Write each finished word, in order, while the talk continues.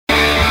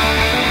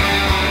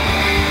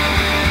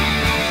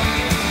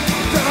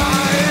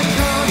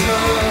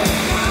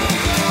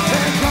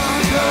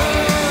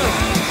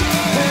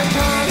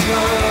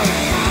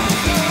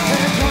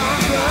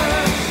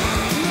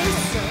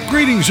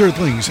Greetings,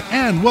 Earthlings,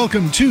 and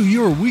welcome to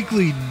your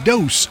weekly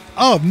dose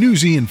of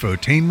newsy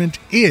infotainment.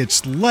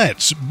 It's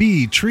Let's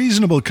Be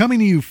Treasonable, coming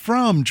to you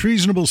from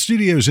Treasonable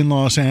Studios in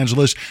Los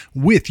Angeles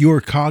with your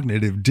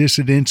cognitive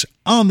dissidents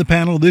on the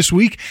panel this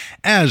week.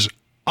 As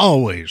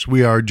always,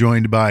 we are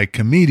joined by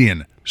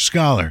comedian,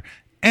 scholar,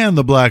 and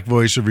the black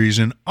voice of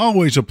reason.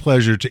 Always a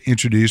pleasure to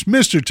introduce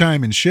Mr.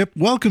 Time and Ship.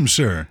 Welcome,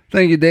 sir.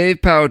 Thank you,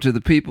 Dave. Power to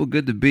the people.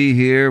 Good to be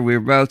here. We're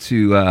about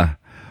to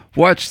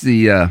watch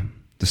the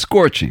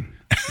scorching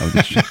of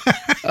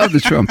the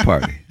Trump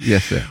party.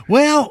 Yes, sir.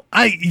 Well,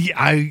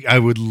 I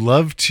would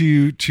love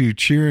to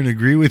cheer and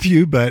agree with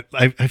you, but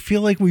I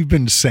feel like we've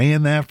been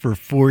saying that for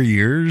 4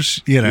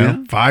 years,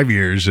 5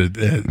 years,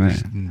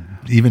 right.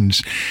 Even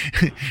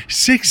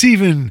 6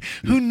 even.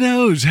 Who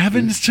knows?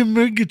 Heavens to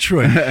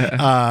Murgatroyd.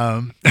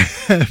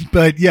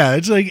 But yeah,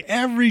 it's like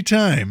every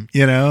time,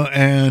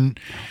 and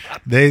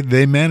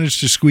they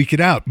managed to squeak it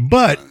out.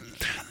 But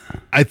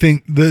I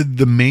think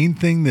the main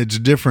thing that's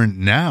different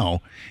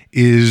now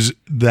is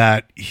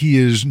that he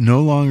is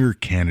no longer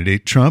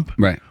candidate Trump,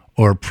 right,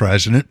 or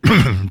President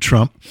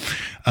Trump.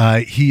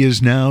 He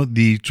is now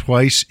the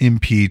twice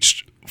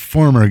impeached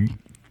former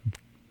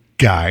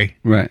guy,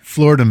 right,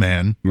 Florida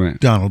man,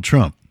 right, Donald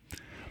Trump.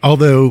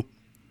 Although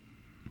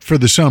for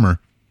the summer,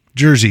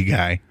 Jersey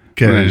guy,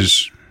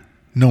 because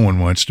no one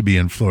wants to be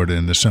in Florida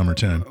in the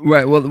summertime.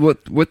 Right. Well,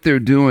 what they're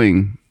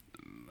doing,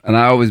 and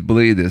I always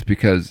believe this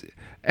because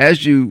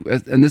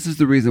and this is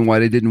the reason why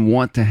they didn't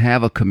want to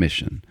have a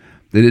commission.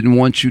 They didn't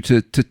want you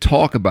to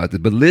talk about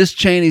this. But Liz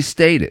Cheney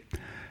stated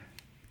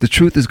the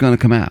truth is going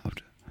to come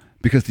out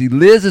because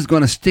Liz is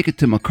going to stick it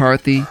to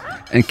McCarthy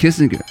and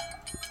Kissinger.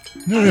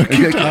 No,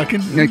 keep talking.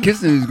 And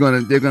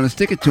Kissinger they're going to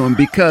stick it to him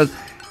because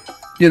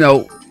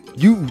you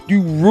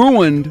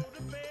ruined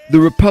the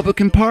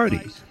Republican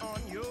Party.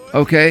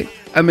 Okay,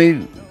 I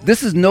mean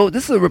this is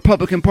a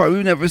Republican Party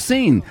we've never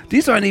seen.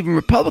 These aren't even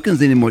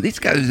Republicans anymore. These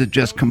guys are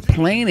just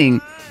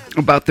complaining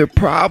about their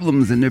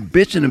problems and they're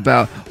bitching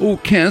about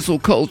cancel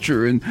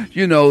culture and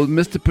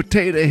Mr.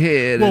 Potato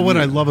Head. Well, what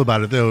I love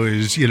about it though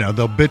is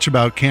they'll bitch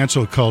about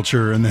cancel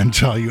culture and then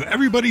tell you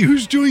everybody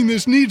who's doing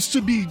this needs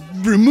to be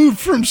removed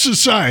from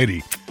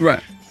society.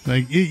 Right.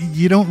 Like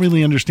you don't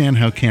really understand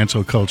how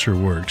cancel culture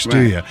works,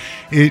 do you?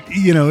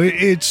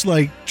 It's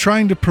like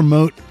trying to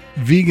promote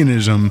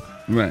veganism,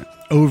 right,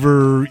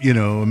 over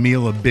a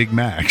meal of Big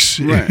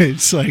Macs. Right.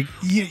 It's like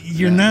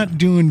you're not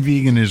doing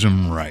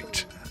veganism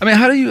right. I mean,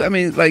 how do you? I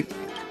mean, like,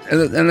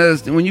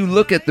 when you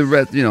look at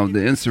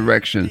the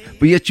insurrection,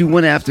 but yet you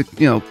went after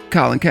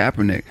Colin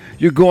Kaepernick,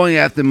 you're going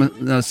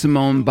after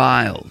Simone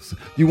Biles.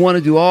 You want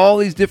to do all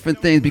these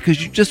different things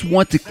because you just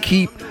want to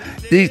keep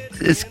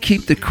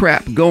the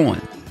crap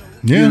going.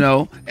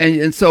 Yeah.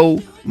 And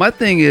so my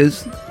thing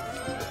is,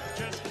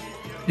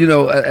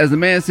 as the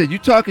man said, you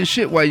talking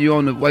shit while you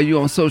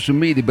on social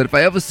media, but if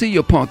I ever see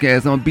your punk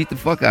ass, I'm gonna beat the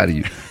fuck out of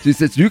you. She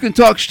says you can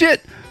talk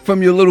shit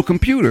from your little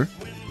computer,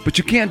 but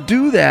you can't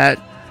do that.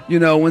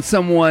 When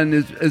someone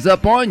is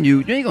up on you,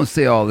 you ain't gonna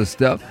say all this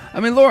stuff. I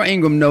mean, Laura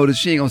Ingraham noticed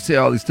she ain't gonna say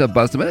all this stuff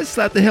about stuff, but they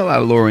slapped the hell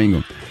out of Laura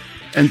Ingraham.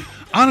 And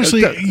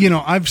honestly,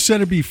 I've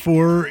said it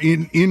before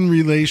in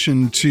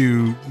relation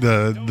to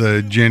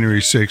the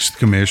January 6th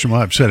commission.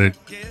 Well, I've said it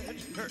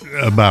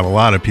about a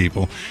lot of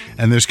people,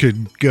 and this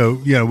could go.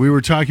 We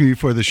were talking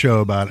before the show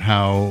about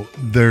how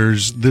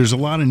there's a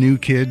lot of new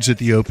kids at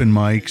the open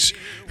mics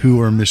who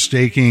are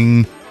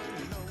mistaking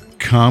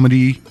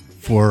comedy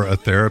for a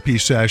therapy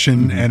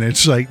session, mm-hmm. and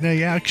it's like, no,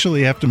 you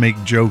actually have to make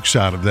jokes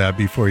out of that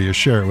before you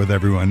share it with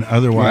everyone.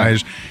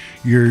 Otherwise, right,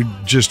 you're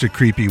just a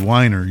creepy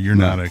whiner. You're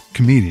not a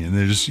comedian.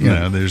 There's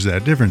there's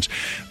that difference.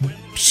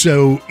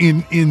 So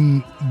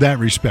in that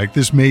respect,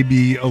 this may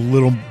be a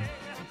little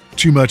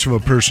too much of a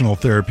personal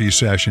therapy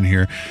session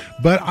here,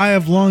 but I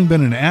have long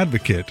been an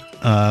advocate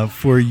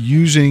for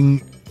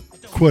using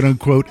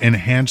quote-unquote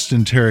enhanced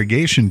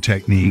interrogation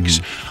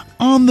techniques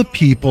on the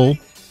people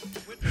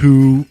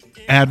who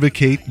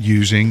advocate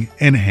using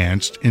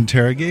enhanced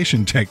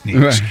interrogation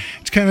techniques. Right.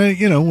 It's kind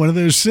of, one of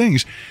those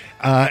things.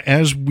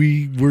 As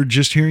we were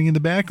just hearing in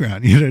the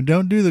background,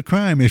 don't do the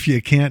crime if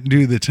you can't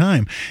do the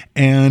time.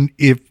 And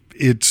if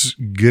it's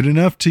good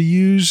enough to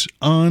use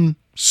on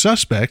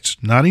suspects,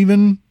 not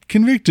even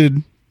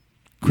convicted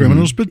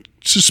criminals, but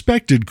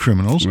suspected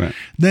criminals, right,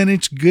 then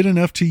it's good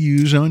enough to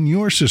use on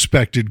your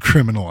suspected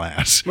criminal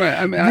ass. Right.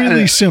 I mean,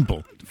 really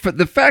simple. For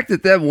the fact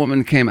that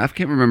woman came, I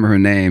can't remember her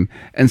name,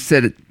 and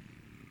said it,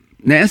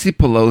 Nancy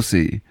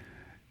Pelosi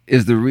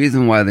is the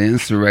reason why the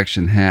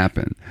insurrection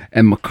happened.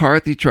 And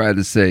McCarthy tried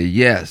to say,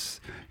 yes,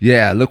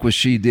 yeah, look what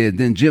she did.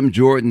 Then Jim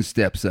Jordan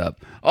steps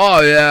up.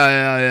 Oh,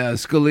 yeah,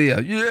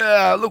 Scalia.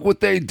 Yeah, look what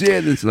they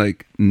did. It's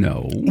like,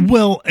 no.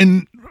 Well,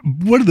 and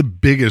one of the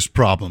biggest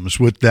problems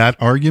with that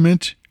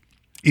argument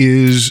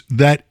is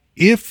that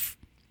if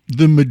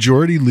the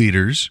majority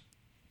leaders,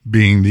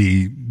 being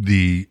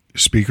the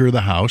Speaker of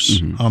the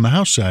House on the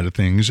House side of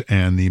things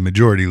and the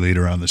majority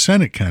leader on the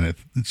Senate kind of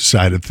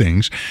side of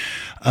things,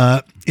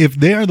 if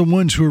they are the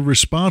ones who are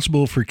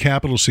responsible for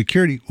Capitol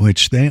security,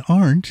 which they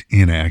aren't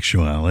in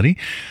actuality,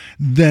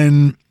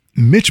 then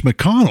Mitch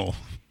McConnell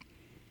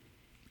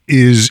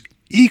is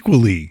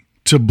equally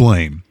to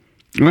blame.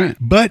 Right.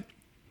 But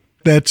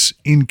that's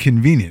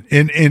inconvenient.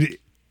 And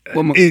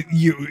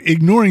you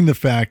ignoring the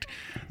fact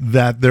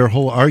that their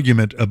whole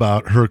argument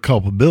about her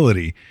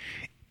culpability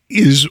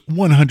is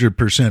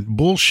 100%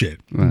 bullshit.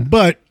 Right.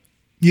 But,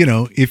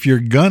 if you're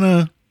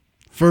gonna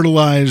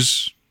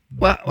fertilize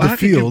the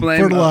field,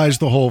 fertilize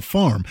the whole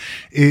farm,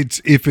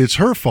 if it's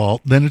her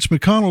fault, then it's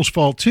McConnell's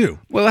fault too.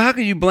 Well, how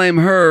can you blame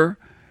her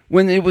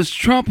when it was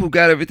Trump who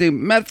got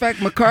everything? Matter of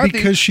fact, McCarthy...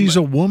 Because she's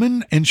a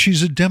woman and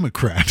she's a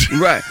Democrat.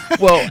 Right.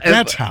 Well,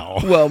 that's how.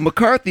 Well,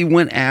 McCarthy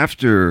went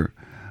after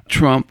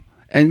Trump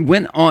and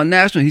went on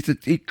national.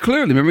 He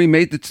clearly, remember, he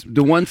made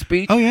the one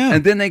speech. Oh yeah.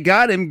 And then they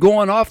got him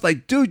going off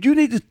like, dude, you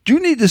need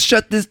to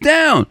shut this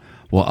down.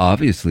 Well,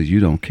 obviously, you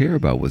don't care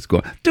about what's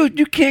going on. Dude,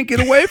 you can't get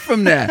away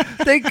from that.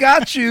 They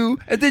got you,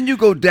 and then you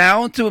go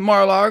down to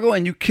Mar-a-Lago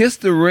and you kiss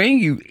the ring,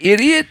 you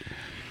idiot.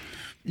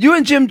 You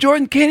and Jim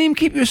Jordan can't even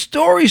keep your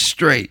story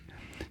straight.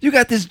 You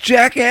got this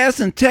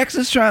jackass in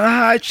Texas trying to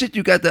hide shit.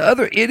 You got the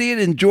other idiot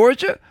in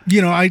Georgia.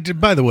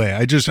 By the way,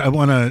 I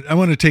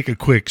want to take a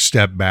quick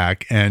step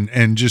back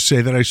and just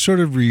say that I sort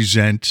of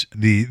resent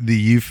the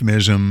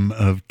euphemism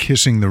of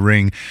kissing the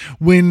ring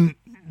when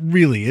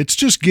really it's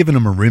just giving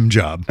him a rim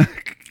job.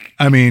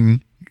 I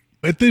mean,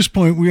 at this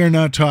point, we are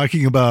not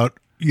talking about,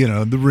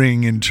 the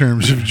ring in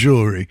terms of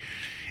jewelry.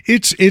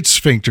 It's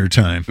sphincter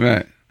time.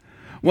 Right.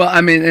 Well, I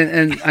mean,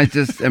 and I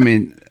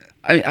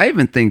I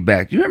even think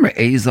back. You remember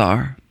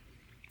Azar?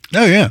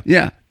 Oh, yeah.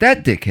 Yeah,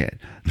 that dickhead.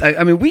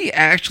 I mean, we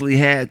actually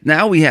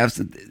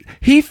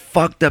he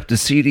fucked up the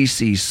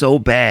CDC so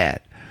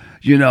bad,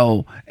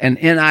 and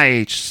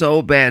NIH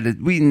so bad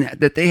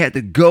that they had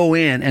to go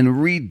in and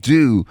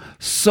redo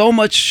so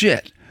much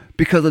shit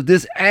because of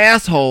this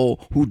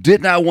asshole who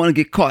did not want to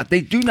get caught.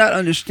 They do not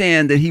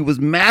understand that he was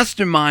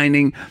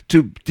masterminding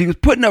he was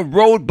putting up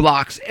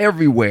roadblocks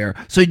everywhere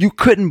so you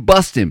couldn't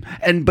bust him.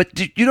 But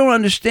you don't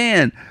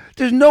understand.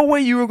 There's no way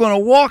you were going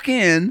to walk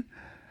in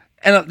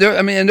and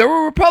there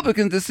were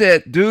Republicans that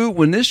said, dude,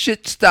 when this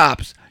shit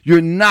stops,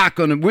 I'm not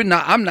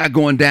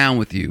going down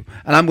with you,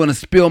 and I'm going to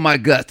spill my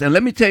guts. And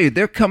let me tell you,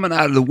 they're coming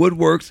out of the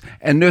woodworks,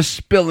 and they're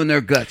spilling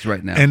their guts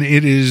right now. And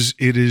it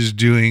is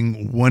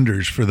doing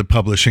wonders for the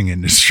publishing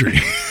industry.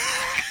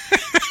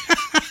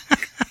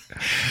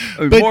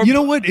 But you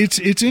know what?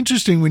 It's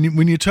interesting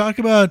when you talk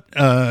about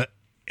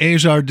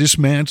Azar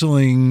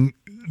dismantling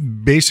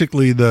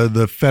basically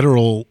the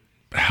federal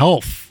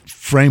health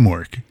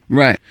framework.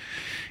 Right.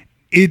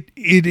 It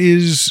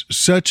is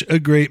such a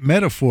great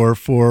metaphor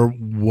for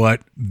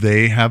what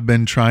they have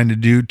been trying to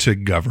do to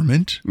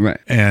government, right?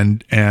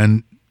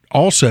 And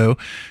also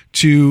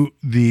to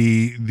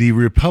the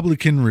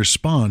Republican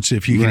response,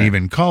 if you can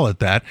even call it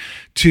that,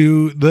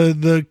 to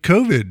the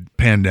COVID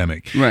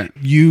pandemic. Right.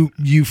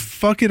 You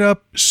fuck it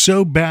up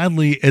so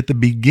badly at the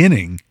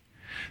beginning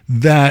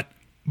that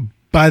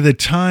by the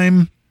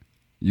time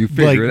you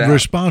figure it out.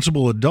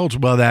 Responsible adults,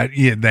 well, that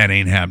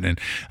ain't happening.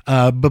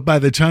 But by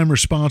the time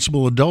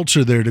responsible adults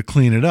are there to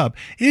clean it up,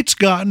 it's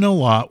gotten a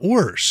lot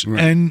worse.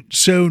 Right. And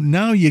so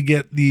now you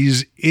get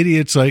these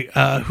idiots like,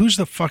 who's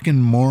the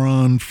fucking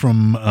moron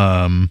from,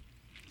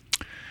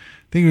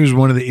 I think it was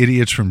one of the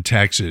idiots from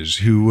Texas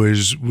who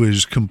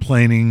was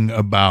complaining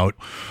about,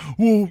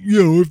 well,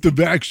 if the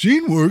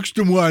vaccine works,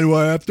 then why do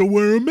I have to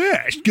wear a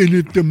mask? And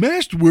if the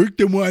mask works,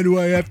 then why do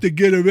I have to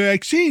get a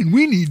vaccine?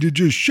 We need to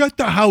just shut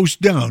the house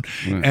down.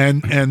 Right.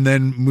 And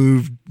then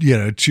move,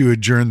 to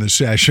adjourn the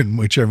session,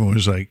 which everyone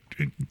was like,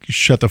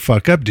 shut the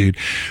fuck up, dude.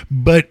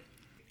 But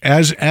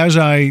as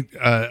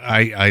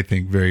I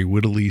think very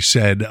wittily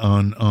said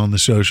on the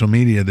social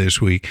media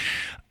this week,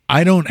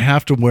 I don't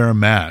have to wear a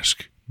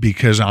mask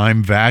because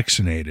I'm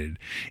vaccinated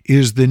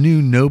is the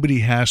new nobody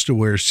has to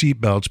wear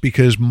seatbelts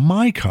because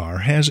my car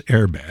has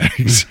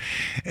airbags.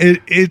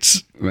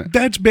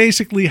 That's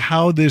basically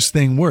how this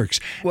thing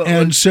works.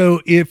 So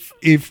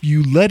if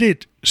you let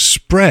it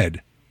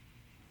spread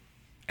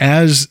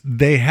as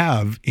they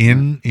have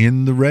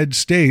in the red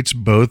states,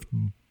 both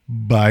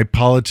by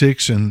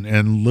politics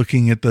and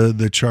looking at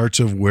the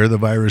charts of where the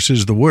virus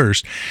is the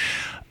worst,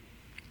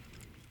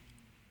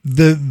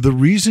 the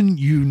reason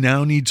you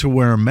now need to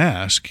wear a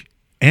mask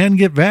and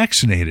get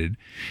vaccinated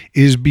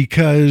is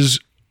because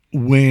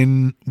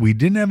when we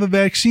didn't have a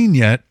vaccine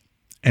yet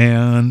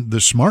and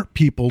the smart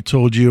people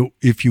told you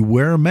if you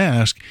wear a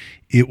mask,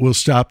 it will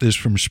stop this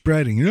from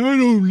spreading. I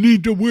don't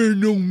need to wear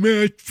no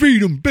mask.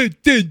 Freedom, but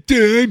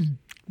I'm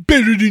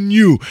better than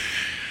you.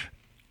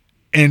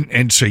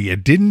 And so you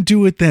didn't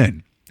do it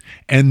then.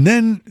 And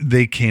then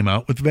they came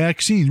out with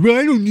vaccines. Well,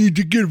 I don't need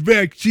to get a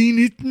vaccine.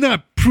 It's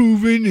not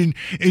proven,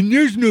 and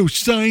there's no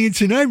science.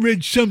 And I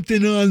read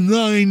something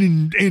online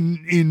and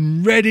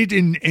in Reddit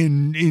and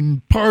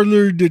in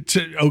Parler that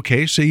said,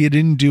 okay, so you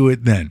didn't do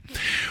it then.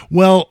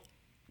 Well,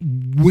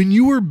 when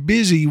you were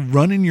busy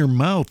running your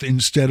mouth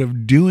instead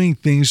of doing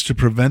things to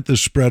prevent the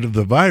spread of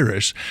the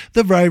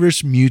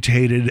virus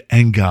mutated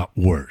and got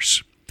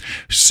worse.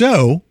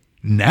 So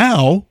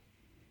now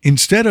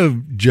instead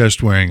of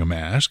just wearing a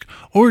mask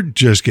or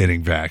just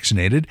getting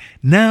vaccinated,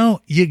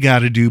 now you got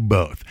to do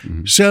both.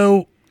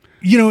 So,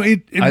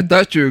 I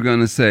thought you were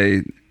going to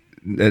say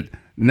that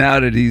now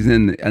that he's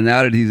in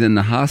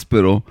the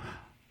hospital,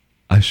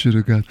 I should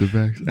have got the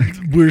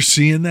vaccine. We're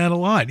seeing that a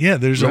lot. Yeah,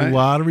 there's a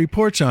lot of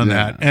reports on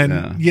that.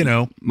 And,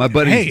 my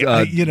buddy,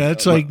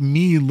 it's like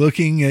me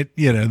looking at,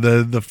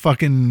 the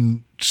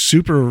fucking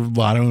super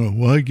lotto.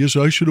 Well, I guess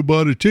I should have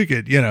bought a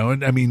ticket,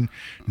 and I mean,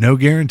 no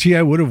guarantee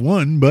I would have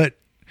won, but,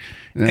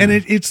 and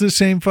it's the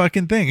same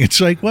fucking thing.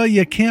 It's like, well,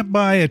 you can't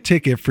buy a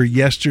ticket for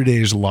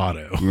yesterday's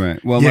lotto.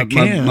 Right. Well,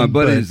 my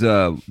buddy's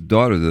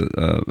daughter's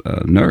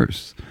a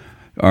nurse,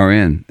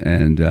 RN,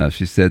 and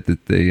she said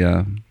that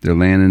they're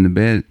laying in the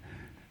bed.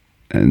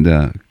 And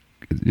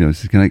she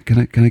said,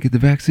 "Can I get the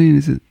vaccine?"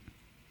 He said,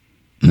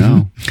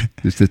 "No."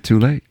 He said, "Too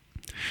late."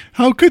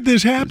 How could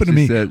this happen to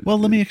me? Said, well,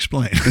 let me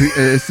explain.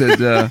 It said,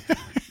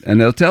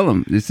 and they'll tell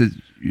him. They said,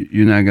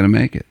 "You're not going to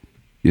make it,"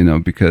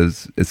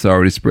 because it's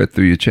already spread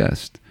through your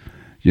chest,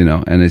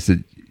 And they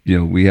said,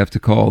 we have to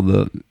call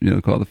the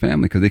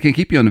family because they can't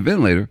keep you on the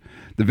ventilator.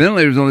 The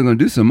ventilator is only going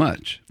to do so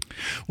much.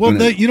 Well,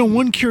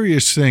 one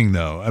curious thing,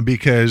 though,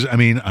 because, I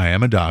mean, I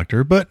am a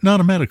doctor, but not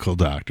a medical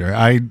doctor.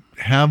 I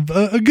have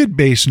a good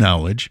base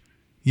knowledge,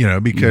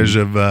 because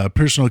of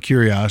personal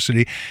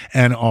curiosity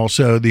and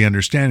also the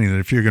understanding that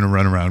if you're going to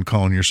run around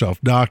calling yourself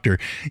doctor,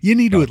 you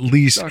need to at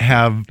least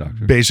have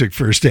basic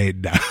first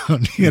aid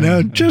down,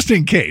 just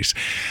in case.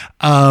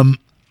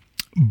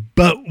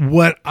 But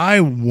what I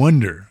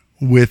wonder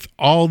with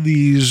all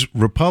these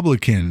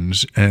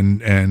Republicans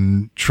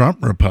and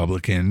Trump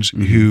Republicans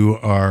who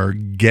are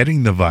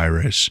getting the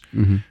virus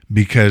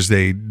because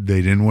they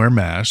didn't wear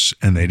masks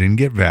and they didn't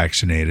get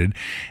vaccinated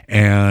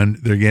and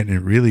they're getting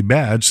it really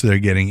bad, so they're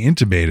getting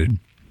intubated.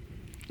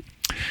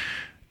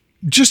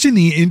 Just in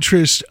the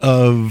interest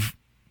of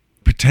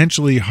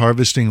potentially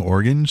harvesting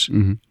organs,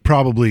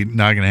 probably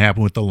not going to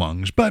happen with the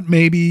lungs, but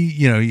maybe,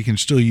 you can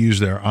still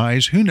use their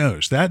eyes. Who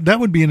knows? That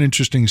would be an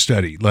interesting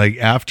study. Like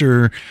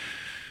after...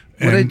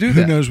 Well, they do who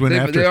that. knows when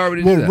after? They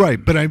already do that.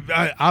 Right, but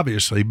I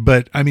obviously,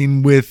 but I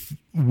mean with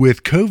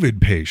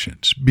COVID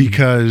patients,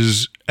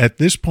 because at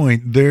this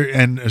point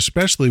and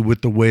especially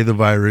with the way the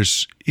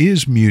virus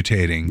is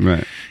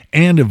mutating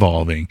and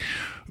evolving,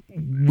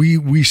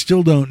 we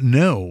still don't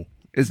know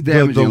it's the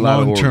damaging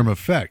long-term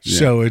effects. Yeah.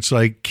 So it's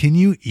like, can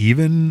you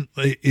even?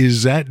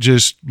 Is that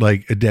just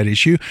like a dead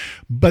issue?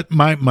 But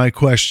my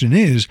question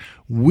is,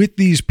 with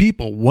these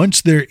people,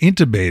 once they're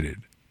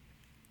intubated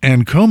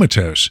and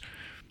comatose,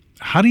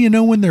 how do you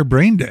know when they're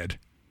brain dead?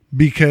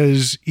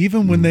 Because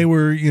even when they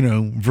were,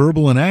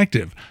 verbal and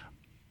active,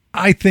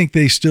 I think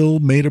they still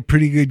made a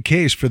pretty good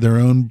case for their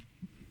own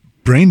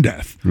brain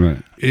death.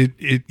 Right.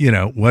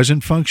 It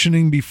wasn't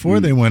functioning before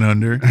they went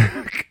under.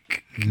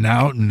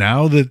 Now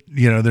that,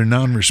 they're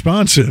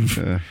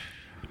non-responsive.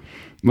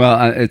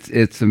 Well,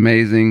 it's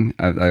amazing.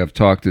 I've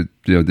talked to,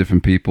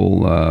 different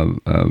people,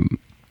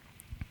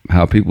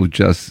 how people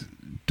just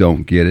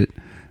don't get it.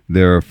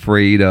 They're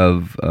afraid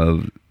of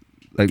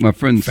like my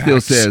friend Facts. still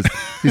says,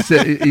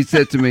 he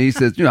said to me, he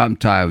says, I'm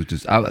tired.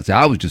 I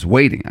was just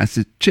waiting. I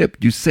said, Chip,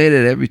 you say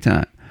that every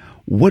time.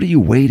 What are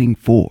you waiting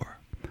for?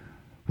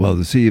 Well,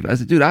 to see if I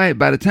said, dude,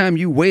 by the time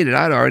you waited,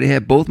 I'd already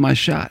had both my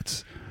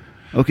shots.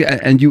 Okay,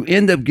 and you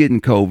end up getting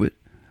COVID.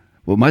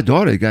 Well, my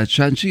daughter got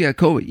shot and she got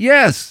COVID.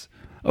 Yes.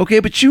 Okay,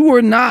 but you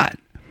were not.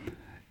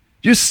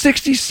 You're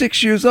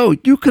 66 years old.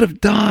 You could have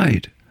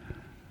died.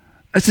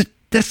 I said,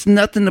 that's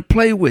nothing to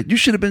play with. You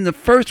should have been the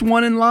first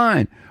one in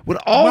line. With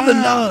all the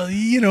knowledge,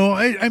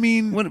 I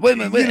mean, wait a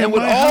minute, and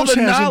with my all house the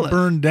hasn't knowledge,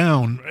 burned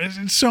down,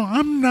 so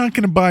I'm not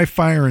going to buy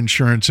fire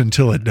insurance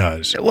until it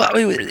does. Well,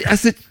 I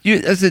said,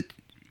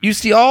 you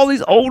see all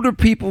these older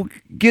people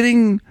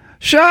getting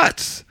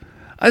shots.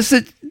 I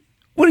said,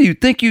 what do you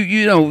think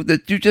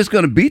that you're just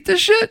going to beat this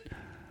shit?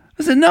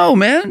 I said, no,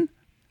 man.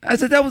 I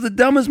said that was the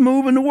dumbest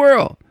move in the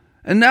world,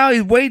 and now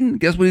he's waiting.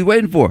 Guess what he's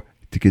waiting for?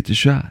 To get the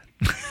shot.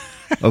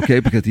 Okay,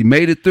 because he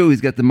made it through.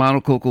 He's got the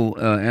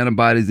monocloccal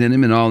antibodies in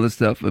him and all this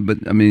stuff. But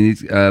I mean,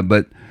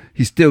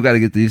 he's still got to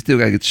get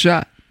the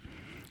shot.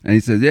 And he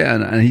said, yeah,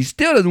 and he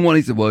still doesn't want.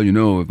 He said, well,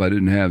 if I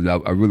didn't have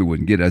that, I really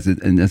wouldn't get it. I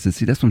said,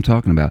 see, that's what I'm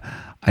talking about.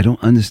 I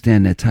don't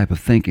understand that type of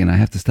thinking. I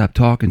have to stop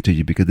talking to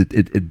you because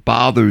it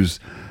bothers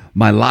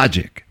my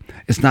logic.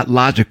 It's not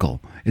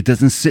logical. It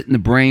doesn't sit in the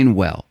brain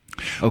well.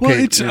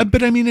 Okay, well,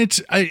 but I mean,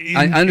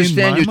 I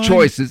understand your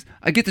choices.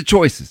 I get the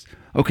choices.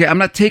 Okay, I'm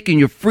not taking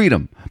your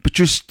freedom, but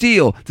you're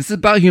still. This is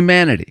about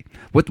humanity.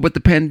 What the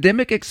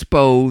pandemic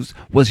exposed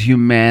was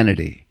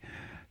humanity,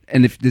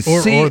 and if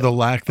or the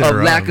lack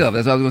thereof.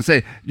 That's what I was going to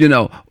say.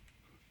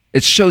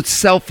 It showed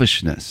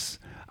selfishness.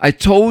 I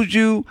told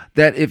you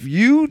that if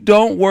you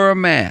don't wear a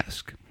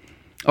mask,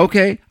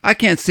 okay, I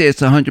can't say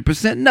it's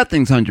 100%.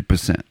 Nothing's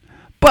 100%,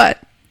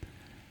 but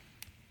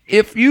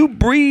if you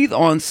breathe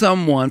on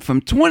someone from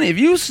 20, if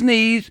you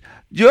sneeze.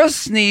 Your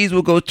sneeze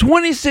will go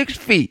 26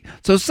 feet.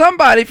 So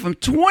somebody from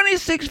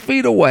 26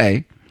 feet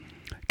away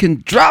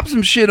can drop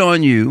some shit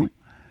on you.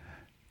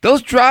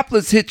 Those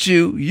droplets hit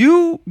you.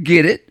 You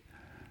get it.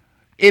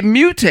 it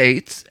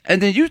mutates,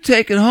 and then you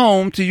take it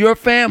home to your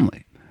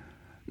family.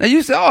 Now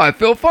you say, "Oh, I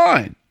feel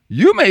fine."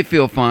 You may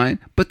feel fine,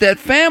 but that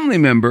family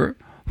member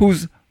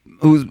whose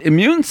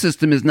immune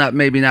system is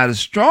maybe not as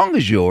strong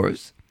as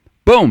yours,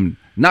 boom,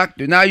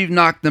 now you've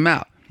knocked them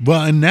out.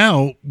 Well, and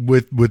now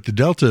with the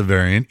Delta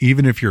variant,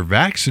 even if you're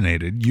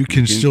vaccinated, you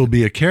can still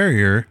be a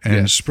carrier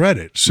and spread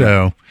it.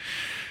 So,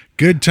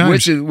 good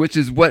times. Which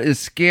is what is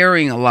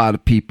scaring a lot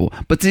of people.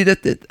 But see,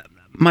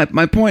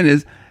 my point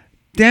is,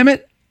 damn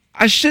it,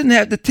 I shouldn't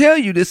have to tell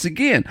you this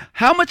again.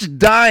 How much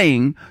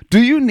dying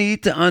do you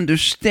need to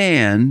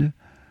understand?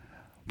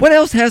 What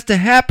else has to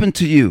happen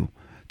to you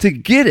to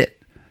get it?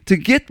 To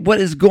get what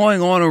is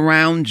going on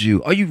around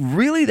you? Are you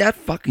really that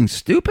fucking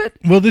stupid?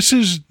 Well, this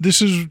is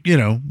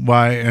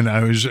why. And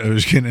I was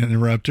going to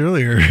interrupt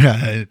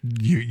earlier.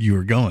 You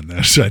were going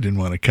there, so I didn't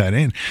want to cut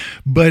in.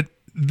 But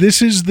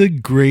this is the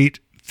great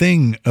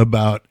thing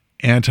about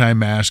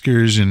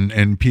anti-maskers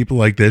and people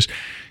like this.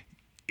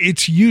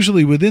 It's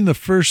usually within the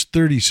first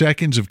 30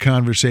 seconds of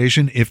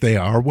conversation, if they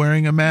are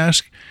wearing a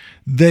mask,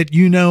 that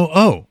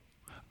oh,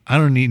 I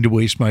don't need to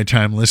waste my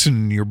time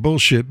listening to your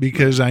bullshit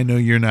because I know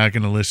you're not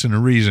going to listen to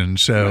reason.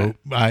 So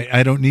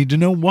I don't need to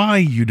know why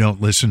you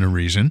don't listen to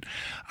reason.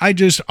 I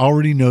just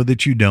already know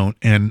that you don't,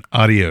 and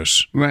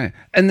adios. Right.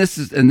 And this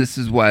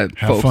is why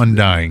have fun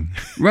dying.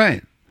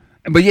 Right.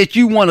 But yet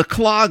you want to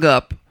clog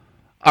up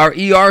our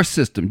ER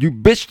system. You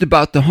bitched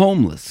about the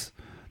homeless.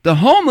 The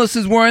homeless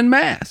is wearing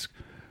masks.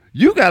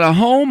 You got a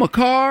home, a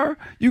car,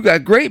 you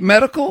got great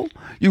medical,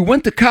 you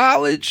went to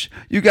college,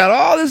 you got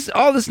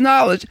all this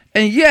knowledge,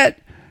 and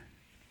yet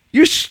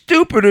you're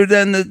stupider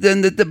than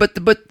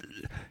but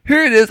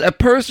here it is, a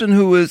person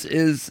who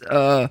is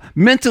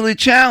mentally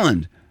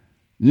challenged.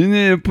 You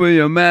need to put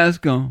your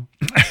mask on.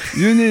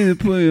 You need to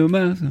put your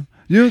mask on.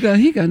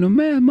 He got no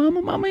mask,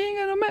 mama, he ain't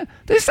got no mask.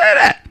 They say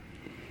that.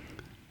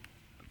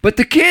 But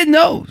the kid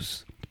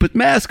knows to put the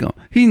mask on.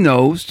 He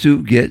knows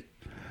to get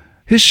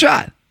his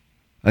shot.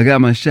 I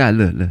got my shot.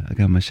 Look, I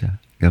got my shot.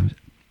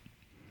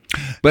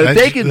 But if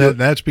they can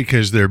that's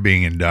because they're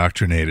being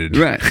indoctrinated.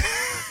 Right.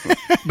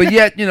 But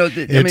yet,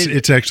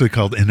 it's actually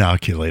called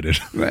inoculated.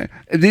 Right.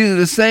 These are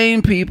the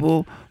same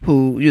people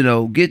who,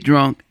 get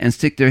drunk and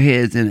stick their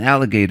heads in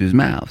alligators'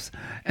 mouths.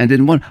 And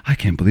then I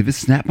can't believe it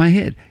snapped my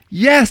head.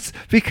 Yes,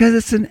 because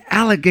it's an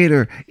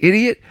alligator,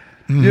 idiot.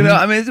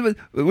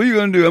 Mm-hmm. What are you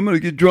going to do? I'm going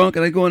to get drunk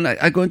and I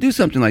go and do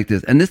something like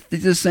this. And these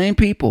are the same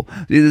people.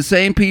 These are the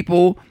same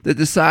people that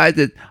decide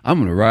that I'm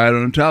going to ride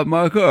on top of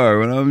my car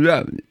when I'm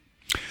driving.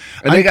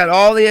 And they got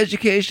all the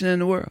education in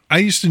the world. I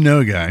used to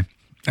know a guy.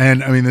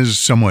 And this is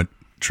somewhat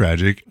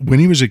tragic. When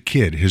he was a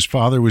kid, his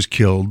father was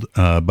killed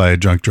by a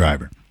drunk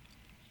driver.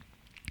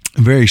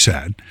 Very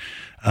sad.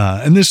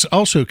 And this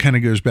also kind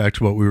of goes back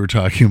to what we were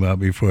talking about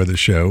before the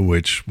show,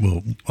 which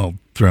I'll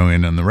throw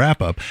in on the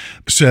wrap up.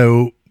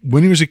 So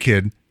when he was a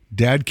kid,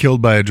 dad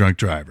killed by a drunk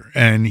driver,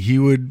 and he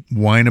would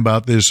whine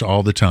about this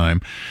all the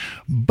time.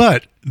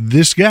 But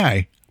this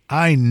guy,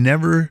 I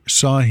never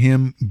saw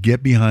him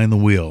get behind the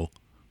wheel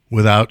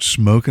without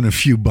smoking a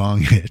few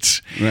bong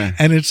hits. Right.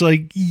 And it's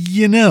like,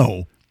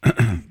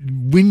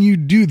 when you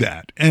do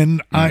that,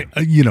 and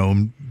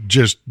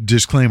just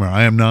disclaimer,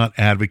 I am not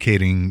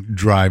advocating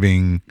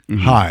driving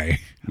high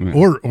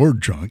or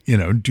drunk,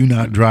 do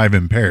not drive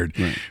impaired.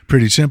 Right.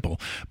 Pretty simple.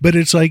 But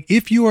it's like,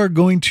 if you are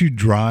going to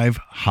drive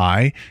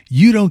high,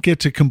 you don't get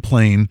to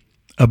complain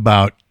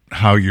about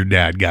how your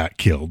dad got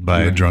killed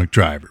by a drunk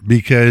driver,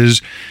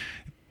 because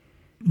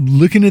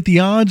looking at the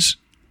odds,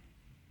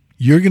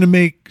 you're going to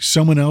make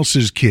someone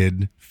else's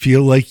kid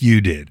feel like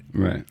you did.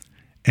 Right.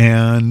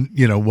 And,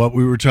 what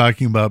we were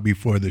talking about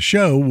before the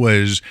show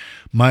was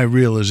my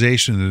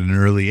realization at an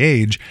early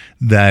age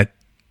that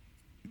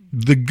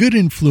the good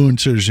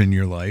influencers in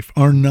your life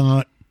are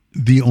not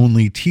the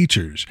only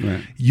teachers.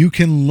 Right. You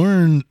can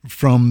learn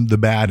from the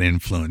bad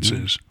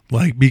influences,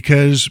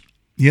 because,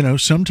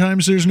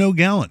 sometimes there's no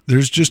gallant.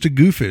 There's just a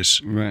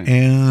goofus. Right.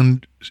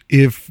 And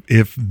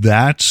if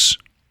that's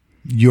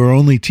your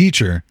only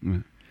teacher,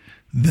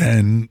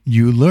 then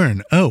you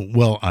learn,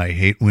 I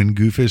hate when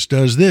Goofus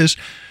does this,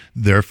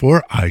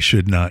 therefore I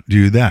should not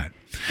do that.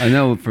 I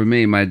know for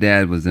me, my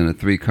dad was in a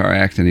 3-car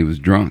accident. He was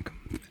drunk.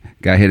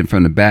 Guy hit him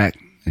from the back,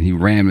 and he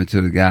rammed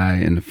into the guy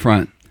in the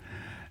front.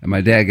 And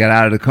my dad got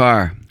out of the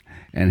car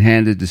and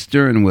handed the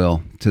steering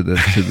wheel to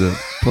the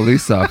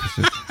police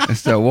officer and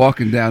started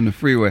walking down the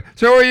freeway.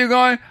 So where are you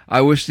going?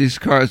 I wish these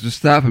cars would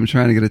stop. I'm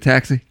trying to get a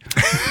taxi.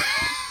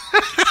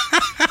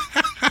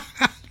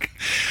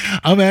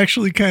 I'm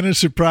actually kind of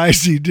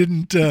surprised he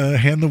didn't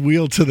hand the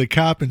wheel to the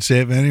cop and say,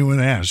 if anyone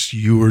asks,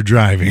 you were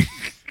driving.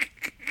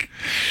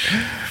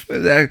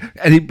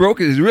 And he broke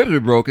it. His ribs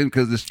were broken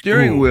because the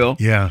steering wheel.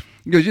 Yeah.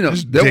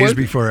 Because, days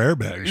before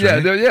airbags.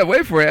 Yeah, right?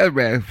 wait for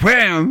airbag.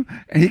 Wham!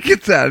 And he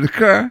gets out of the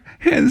car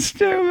and the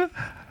steering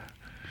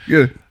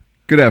wheel.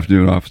 Good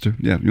afternoon, officer.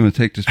 Yeah, you want to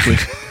take this, please?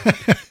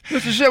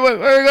 Mr. Shit, where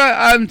are you going?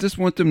 I just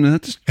want them to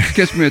just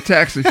catch me a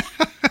taxi.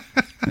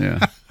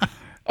 Yeah.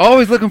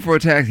 Always looking for a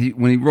taxi.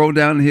 When he rolled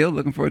down the hill,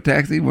 looking for a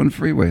taxi. On the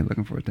freeway,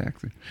 looking for a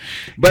taxi.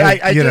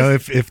 But I you know,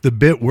 if the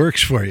bit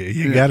works for you,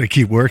 you got to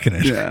keep working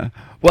it. Yeah.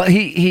 Well,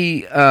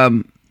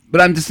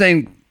 but I'm just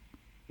saying,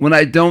 when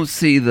I don't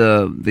see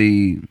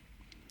the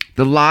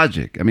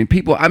logic. I mean,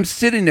 I'm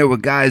sitting there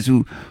with guys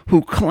who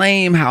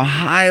claim how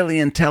highly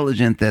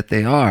intelligent that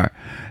they are,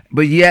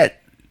 but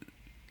yet,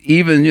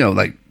 even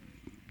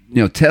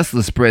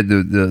Tesla spread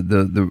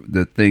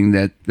the thing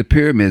that the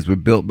pyramids were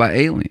built by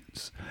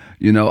aliens.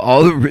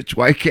 All the rich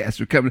white cats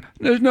were coming.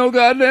 There's no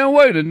goddamn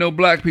way that no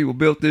black people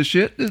built this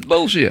shit. This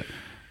bullshit.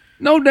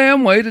 No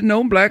damn way that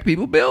no black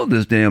people build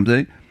this damn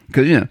thing.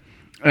 Because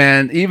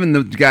and even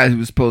the guy who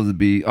was supposed to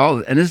be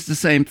and it's the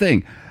same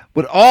thing.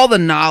 With all the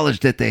knowledge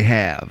that they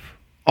have,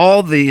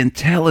 all the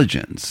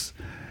intelligence,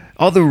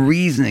 all the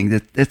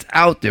reasoning that's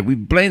out there, we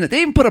blame it.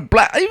 They even put a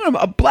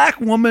black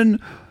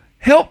woman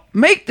helped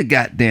make the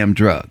goddamn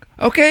drug,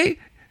 okay?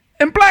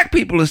 And black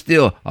people are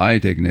still, I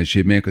ain't taking that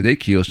shit, man, because they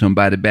killed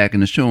somebody back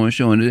in the show and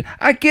showing it.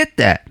 I get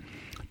that.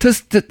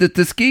 The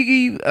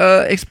Tuskegee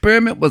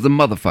experiment was a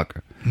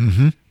motherfucker.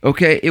 Mm-hmm.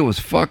 Okay? It was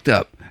fucked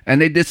up. And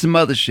they did some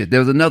other shit. There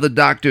was another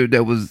doctor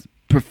that was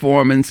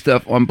performing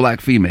stuff on black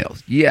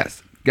females.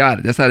 Yes, got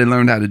it. That's how they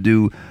learned how to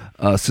do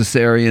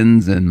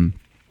cesareans and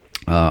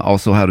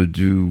also how to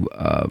do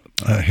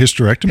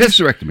hysterectomy.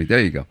 Hysterectomy.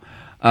 There you go.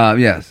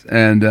 Yes,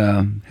 and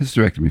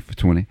hysterectomy for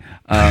 20.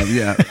 But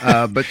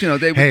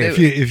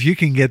if you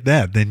can get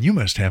that, then you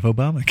must have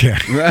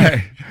Obamacare.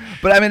 Right.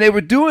 But I mean, they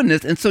were doing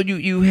this, and so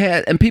you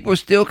had, and people are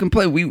still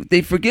complaining.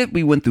 They forget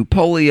we went through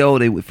polio.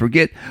 They would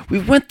forget we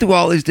went through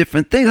all these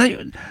different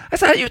things.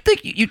 That's how you think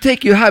you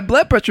take your high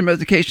blood pressure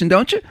medication,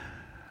 don't you?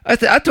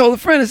 I told a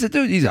friend, I said,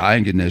 dude, I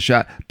ain't getting that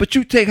shot. But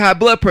you take high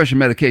blood pressure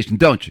medication,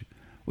 don't you?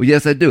 Well,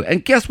 yes, I do.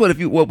 And guess what?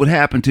 What would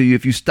happen to you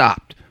if you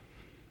stopped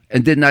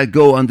and did not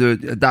go under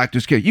a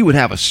doctor's care? You would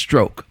have a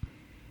stroke.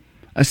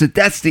 I said,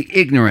 that's the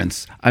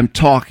ignorance I'm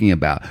talking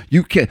about.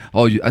 You can't.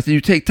 I said,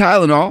 you take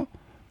Tylenol.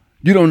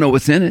 You don't know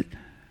what's in it.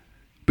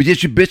 But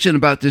yet you're bitching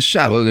about this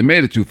shot. Well, they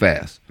made it too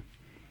fast.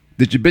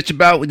 Did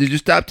you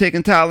stop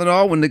taking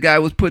Tylenol when the guy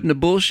was putting the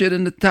bullshit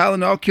in the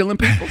Tylenol, killing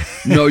people?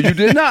 No, you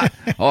did not.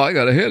 Oh, I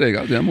got a headache.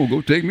 I'm going to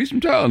go take me some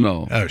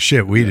Tylenol. Oh,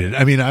 shit, we did.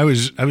 I mean, I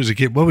was a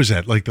kid. What was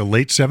that, like the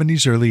late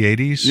 70s, early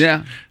 80s?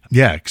 Yeah.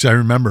 Yeah, because I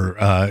remember,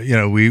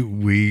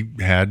 we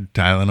had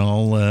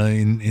Tylenol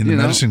in the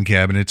medicine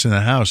cabinets in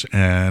the house,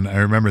 and I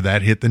remember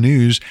that hit the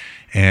news,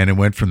 and it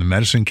went from the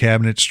medicine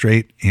cabinet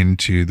straight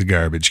into the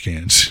garbage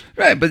cans.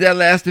 Right, but that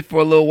lasted for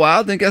a little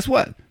while. Then guess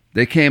what?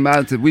 They came out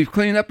and said, we've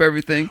cleaned up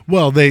everything.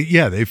 Well, they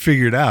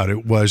figured out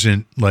it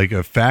wasn't like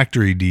a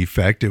factory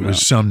defect. It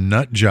was some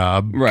nut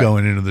job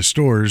going into the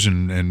stores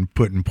and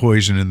putting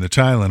poison in the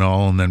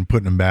Tylenol and then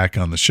putting them back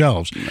on the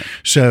shelves. Right.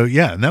 So,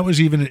 and that was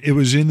it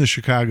was in the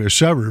Chicago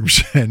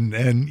suburbs. And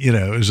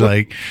it was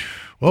like,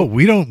 well,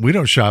 we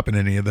don't shop in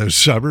any of those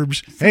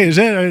suburbs. Hey, is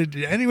that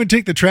anyone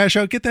take the trash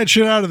out? Get that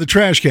shit out of the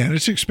trash can.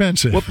 It's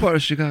expensive. What part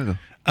of Chicago?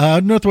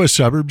 Northwest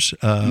suburbs.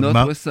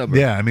 Northwest suburbs.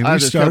 Yeah, I mean, we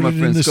started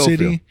in the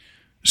city.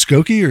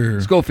 Skokie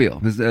or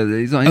Schofield?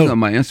 He's on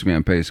my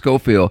Instagram page.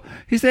 Schofield.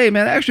 He said, "Hey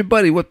man, ask your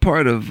buddy what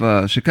part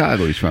of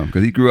Chicago he's from,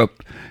 because he grew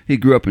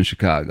up in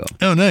Chicago."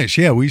 Oh, nice.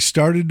 Yeah, we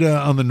started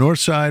on the north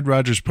side,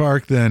 Rogers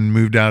Park, then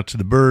moved out to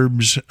the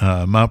burbs,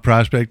 Mount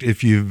Prospect.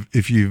 If you've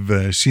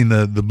seen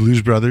the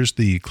Blues Brothers,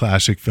 the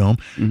classic film,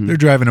 they're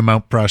driving a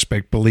Mount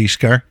Prospect police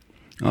car.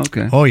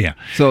 Okay. Oh yeah.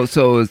 So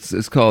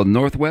it's called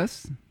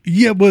Northwest.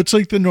 Yeah, well, it's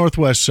like the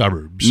northwest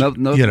suburbs.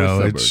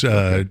 Northwest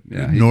suburbs.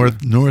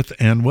 It's north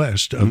and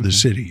west of the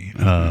city,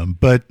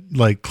 but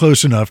like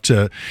close enough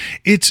to.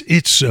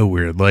 It's so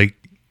weird, like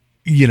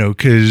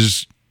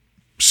because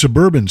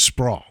suburban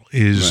sprawl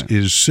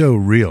is so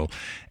real,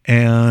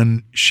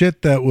 and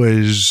shit that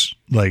was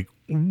like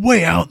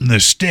way out in the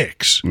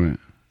sticks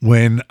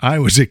when I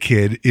was a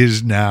kid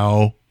is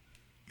now,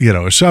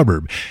 a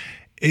suburb.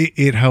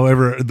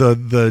 However,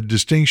 the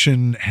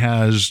distinction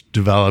has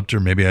developed, or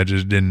maybe I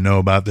just didn't know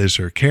about this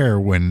or care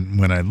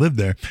when I lived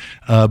there.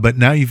 But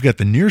now you've got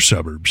the near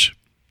suburbs,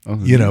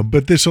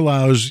 but this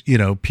allows,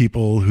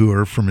 people who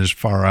are from as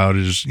far out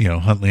as,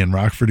 Huntley and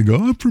Rockford to go,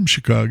 I'm from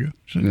Chicago.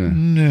 So,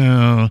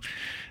 no,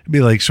 it'd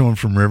be like someone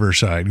from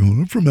Riverside going,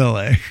 I'm from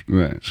LA.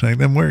 Right. It's like,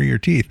 then where are your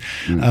teeth?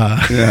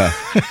 Yeah.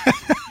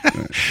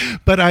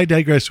 But I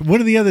digress. One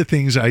of the other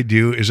things I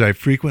do is I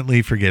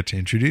frequently forget to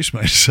introduce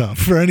myself.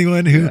 For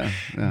anyone who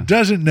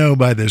doesn't know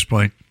by this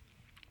point,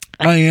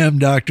 I am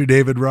Dr.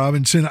 David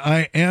Robinson.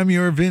 I am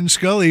your Vin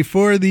Scully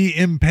for the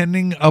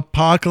impending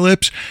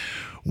apocalypse,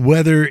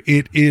 whether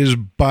it is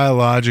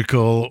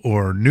biological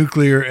or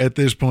nuclear at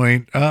this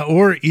point,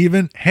 or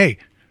even, hey,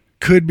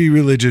 could be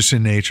religious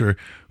in nature.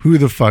 Who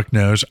the fuck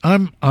knows?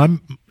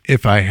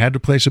 If I had to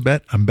place a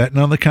bet, I'm betting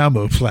on the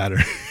combo platter.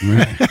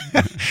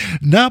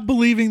 Not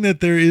believing that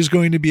there is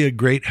going to be a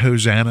great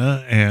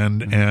Hosanna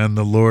and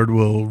the Lord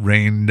will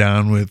rain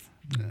down with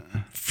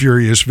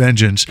furious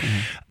vengeance,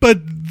 but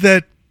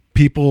that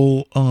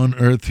people on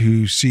earth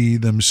who see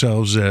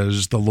themselves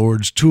as the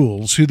Lord's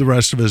tools, who the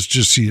rest of us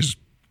just see as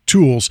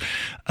tools,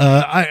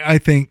 I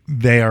think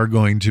they are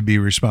going to be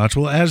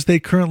responsible, as they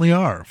currently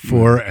are,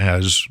 for,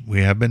 as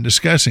we have been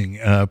discussing,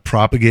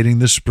 propagating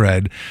the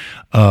spread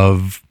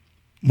of,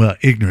 well,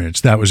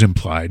 ignorance. That was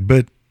implied,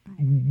 but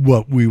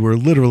what we were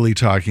literally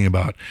talking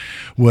about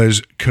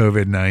was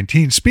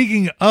COVID-19.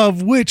 Speaking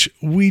of which,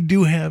 we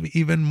do have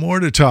even more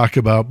to talk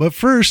about. But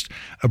first,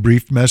 a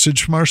brief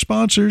message from our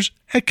sponsors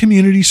at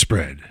Community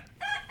Spread.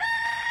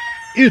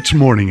 It's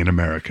morning in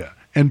America,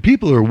 and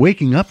people are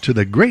waking up to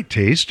the great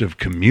taste of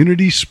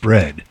Community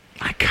Spread.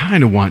 I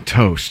kind of want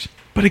toast,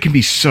 but it can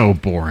be so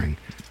boring.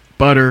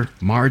 Butter,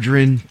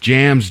 margarine,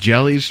 jams,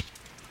 jellies.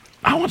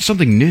 I want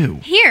something new.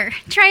 Here,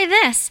 try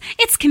this.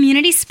 It's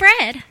Community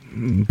Spread.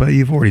 But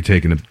you've already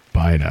taken a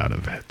bite out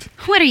of it.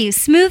 What are you,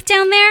 smooth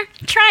down there?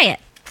 Try it.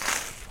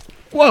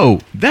 Whoa,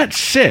 that's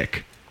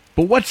sick.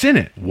 But what's in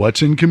it?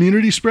 What's in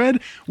Community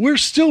Spread? We're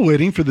still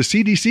waiting for the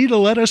CDC to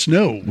let us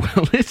know.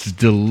 Well, it's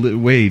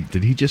wait,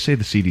 did he just say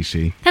the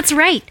CDC? That's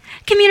right.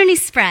 Community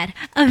Spread.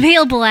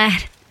 Available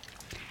at...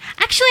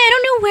 Actually, I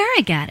don't know where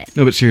I got it.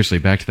 No, but seriously,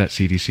 back to that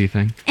CDC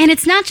thing. And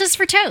it's not just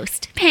for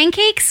toast.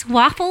 Pancakes,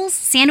 waffles,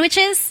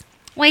 sandwiches.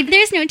 Why,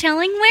 there's no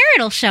telling where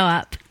it'll show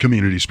up.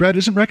 Community Spread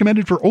isn't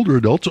recommended for older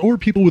adults or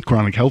people with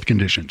chronic health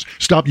conditions.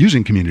 Stop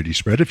using Community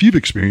Spread if you've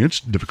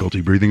experienced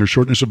difficulty breathing or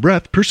shortness of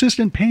breath,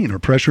 persistent pain or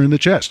pressure in the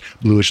chest,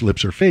 bluish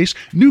lips or face,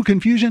 new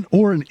confusion,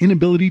 or an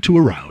inability to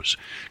arouse.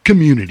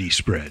 Community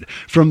Spread.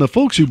 From the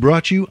folks who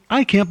brought you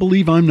I Can't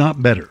Believe I'm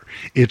Not Better.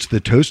 It's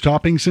the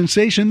toast-topping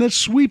sensation that's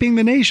sweeping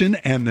the nation,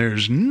 and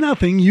there's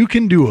nothing you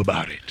can do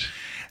about it.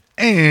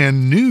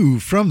 And new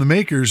from the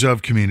makers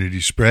of Community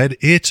Spread,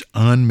 it's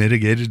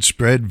Unmitigated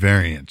Spread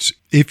Variants.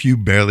 If you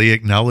barely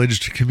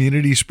acknowledged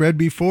Community Spread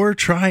before,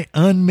 try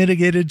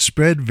Unmitigated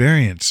Spread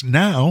Variants,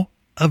 now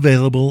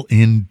available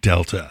in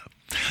Delta.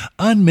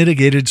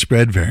 Unmitigated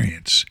Spread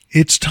Variants.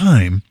 It's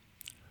time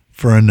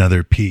for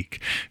another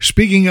peak.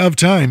 Speaking of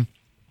time,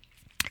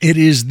 it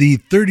is the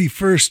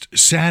 31st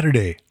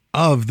Saturday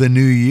of the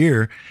new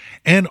year,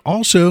 and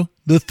also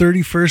the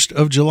 31st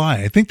of July.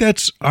 I think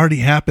that's already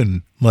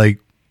happened,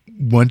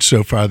 once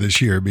so far this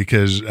year,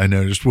 because I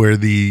noticed where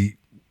the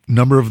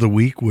number of the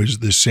week was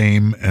the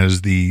same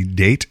as the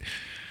date.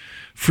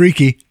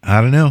 Freaky.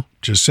 I don't know.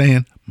 Just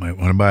saying. Might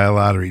want to buy a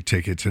lottery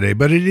ticket today.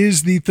 But it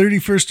is the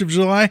 31st of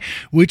July,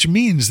 which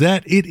means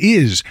that it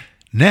is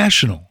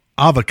National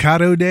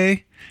Avocado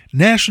Day,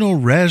 National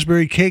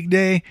Raspberry Cake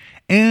Day,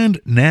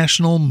 and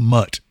National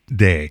Mutt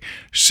Day.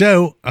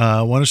 So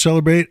I want to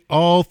celebrate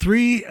all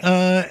three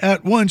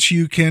at once.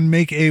 You can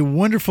make a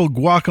wonderful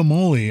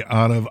guacamole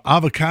out of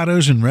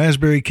avocados and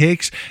raspberry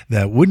cakes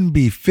that wouldn't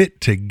be fit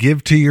to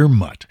give to your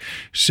mutt.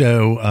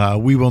 So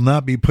we will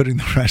not be putting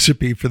the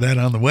recipe for that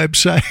on the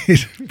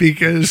website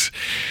because,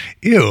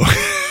 ew.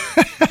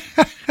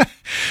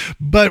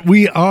 But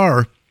we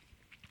are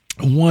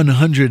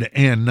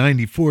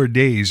 194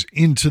 days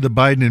into the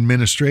Biden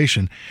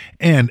administration,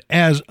 and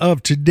as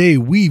of today,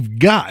 we've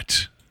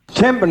got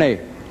Timpani.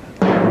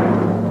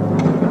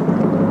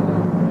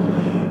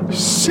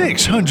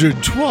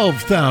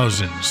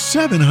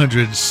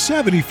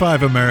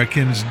 612,775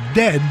 Americans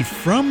dead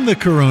from the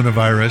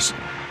coronavirus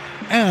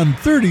and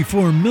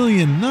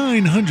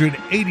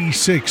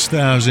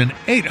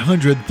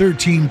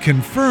 34,986,813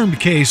 confirmed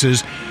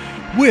cases,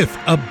 with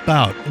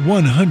about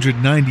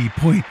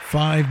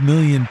 190.5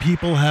 million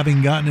people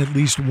having gotten at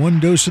least one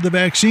dose of the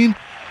vaccine,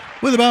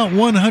 with about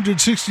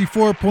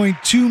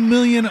 164.2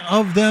 million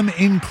of them,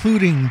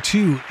 including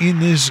 2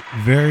 in this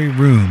very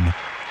room,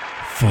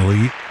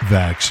 fully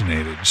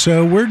vaccinated.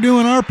 So we're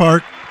doing our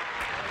part.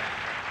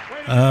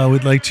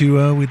 We'd like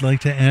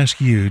to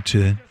ask you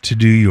to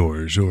do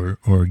yours,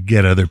 or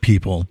get other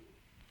people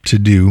to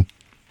do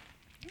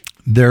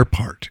their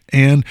part.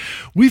 And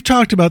we've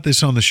talked about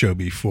this on the show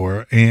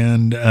before,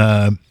 and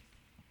I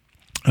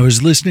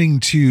was listening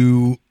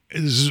to,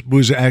 this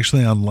was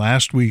actually on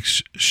last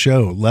week's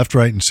show, Left,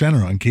 Right, and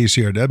Center on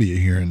KCRW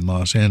here in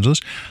Los Angeles,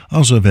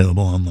 also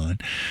available online.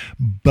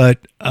 But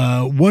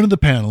one of the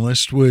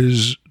panelists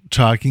was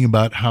talking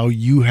about how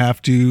you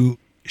have to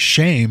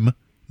shame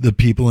the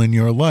people in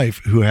your life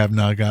who have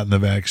not gotten the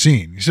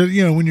vaccine. He said,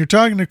 when you're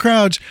talking to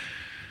crowds,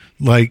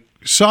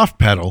 soft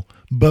pedal,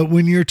 but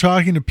when you're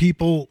talking to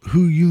people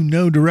who you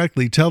know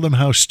directly, tell them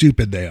how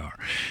stupid they are.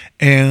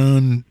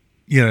 And,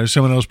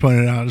 someone else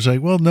pointed out, it's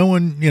like, well, no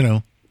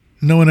one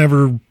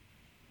ever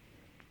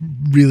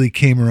really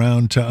came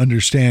around to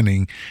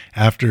understanding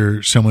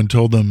after someone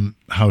told them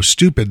how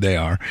stupid they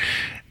are.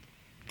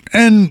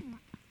 And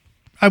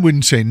I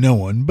wouldn't say no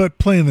one, but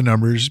playing the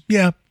numbers,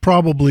 yeah,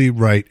 probably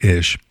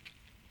right-ish.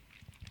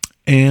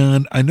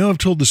 And I know I've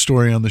told the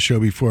story on the show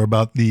before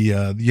about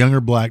the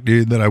younger black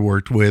dude that I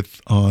worked with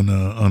on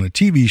a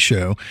TV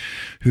show,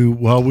 who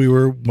while we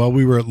were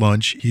at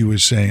lunch, he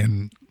was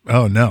saying,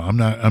 "Oh no, I'm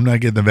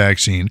not getting the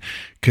vaccine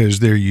because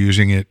they're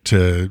using it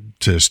to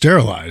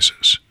sterilize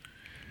us."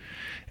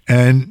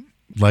 And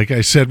like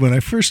I said when I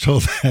first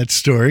told that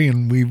story,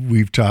 and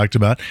we've talked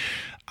about,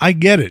 I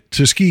get it,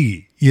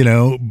 Tuskegee,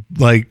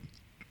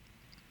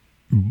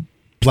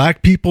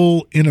 black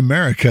people in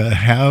America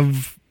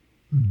have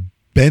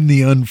been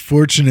the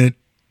unfortunate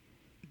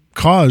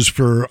cause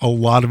for a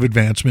lot of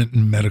advancement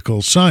in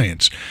medical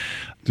science.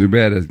 Too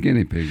bad as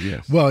guinea pigs,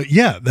 yes. Well,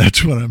 yeah,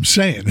 that's what I'm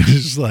saying.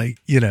 It's like,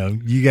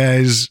 you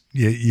guys,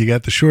 you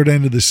got the short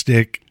end of the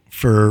stick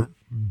for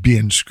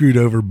being screwed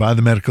over by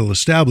the medical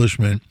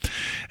establishment,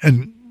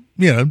 and,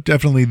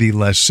 definitely the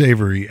less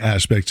savory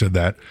aspects of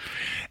that.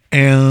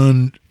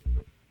 And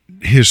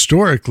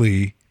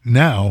historically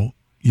now,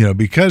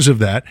 because of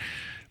that,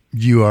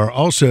 you are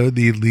also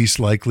the least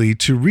likely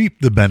to reap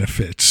the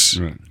benefits.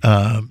 Right.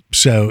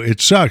 So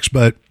it sucks.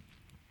 But,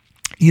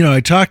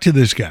 I talked to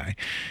this guy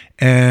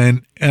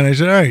and I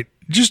said, all right,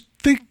 just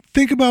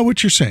think about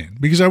what you're saying,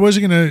 because I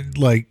wasn't going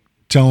to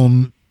tell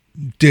him,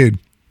 dude,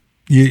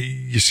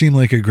 you seem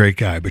like a great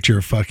guy, but you're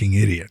a fucking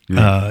idiot.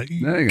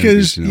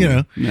 Because,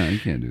 no, you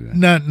can't do that.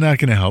 Not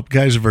going to help.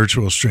 Guy's a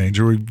virtual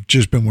stranger. We've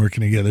just been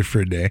working together for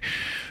a day.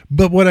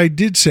 But what I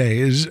did say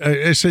is,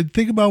 I said,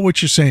 think about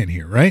what you're saying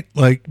here, right?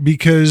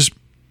 Because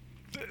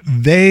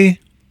they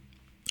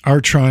are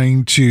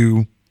trying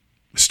to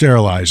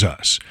sterilize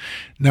us.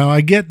 Now,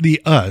 I get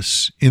the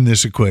us in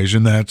this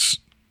equation. That's,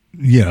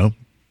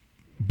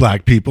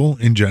 black people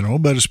in general,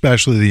 but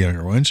especially the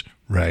younger ones,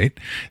 right?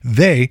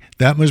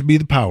 That must be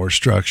the power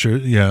structure,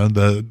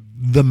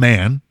 the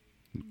man,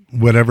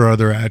 whatever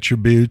other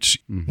attributes,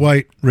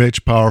 white,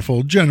 rich,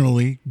 powerful,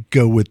 generally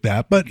go with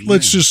that. But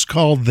let's just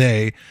call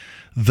the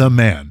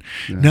man.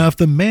 Yeah. Now, if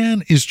the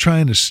man is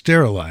trying to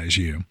sterilize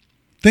you,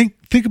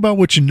 think about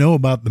what you know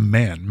about the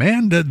man.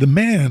 The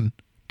man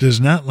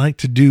does not like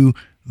to do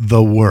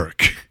the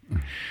work.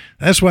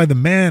 That's why the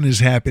man is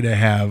happy to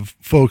have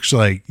folks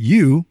like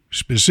you,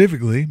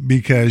 specifically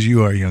because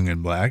you are young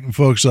and black, and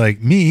folks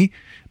like me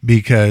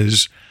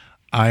because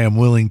I am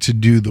willing to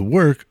do the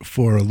work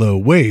for a low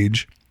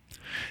wage.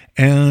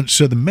 And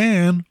so the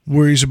man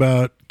worries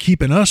about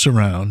keeping us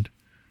around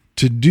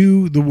to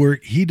do the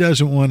work he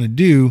doesn't want to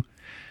do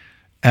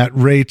at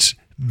rates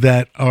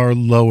that are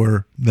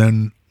lower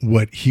than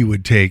what he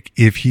would take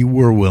if he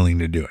were willing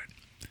to do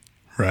it.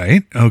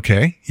 Right?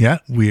 Okay. Yeah,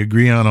 we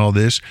agree on all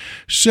this.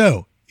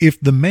 So if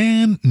the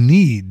man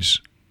needs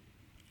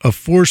a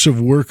force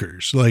of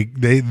workers,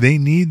 they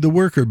need the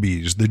worker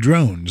bees, the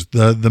drones,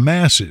 the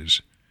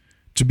masses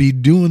to be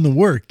doing the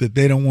work that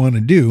they don't want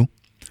to do,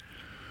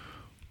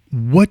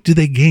 what do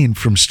they gain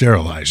from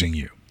sterilizing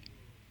you?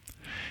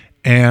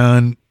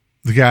 And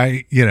the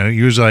guy,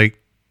 he was like,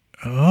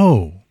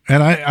 oh,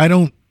 and I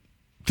don't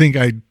think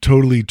I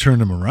totally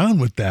turned him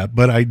around with that,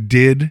 but I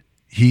did.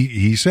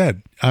 He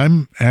said,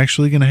 I'm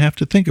actually going to have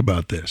to think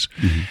about this.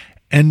 Mm-hmm.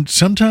 And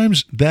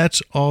sometimes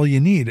that's all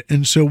you need.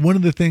 And so one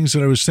of the things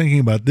that I was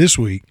thinking about this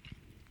week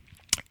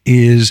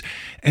is,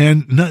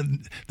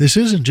 this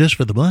isn't just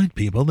for the black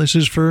people, this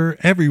is for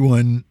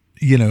everyone,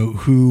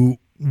 who,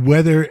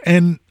 whether,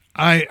 and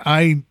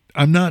I'm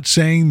not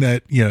saying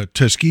that,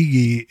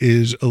 Tuskegee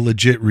is a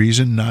legit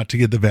reason not to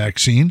get the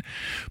vaccine,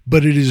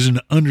 but it is an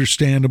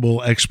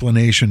understandable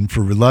explanation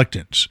for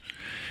reluctance.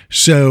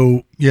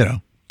 So,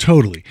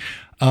 totally.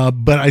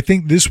 But I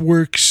think this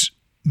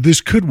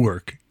could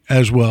work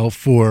as well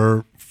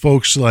for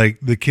folks like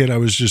the kid I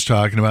was just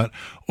talking about,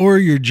 or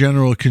your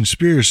general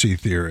conspiracy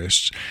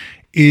theorists,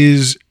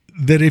 is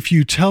that if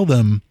you tell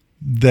them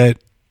that,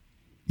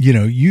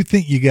 you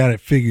think you got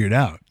it figured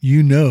out,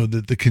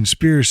 that the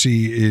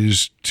conspiracy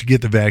is to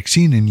get the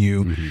vaccine in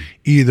you,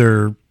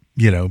 either,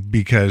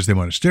 because they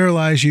want to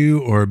sterilize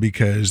you or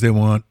because they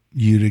want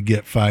you to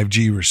get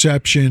 5G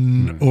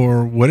reception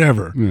or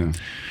whatever. Yeah.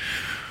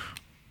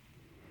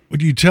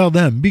 Would you tell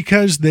them,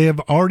 because they have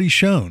already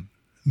shown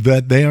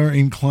that they are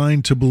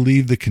inclined to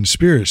believe the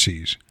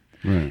conspiracies.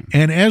 Right.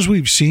 And as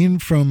we've seen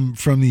from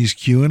these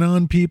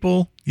QAnon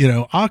people,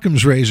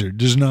 Occam's razor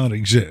does not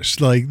exist.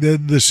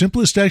 The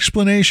simplest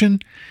explanation,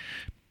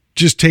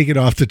 just take it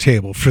off the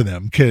table for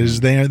them,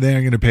 because they aren't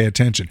going to pay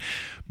attention.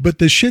 But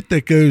the shit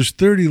that goes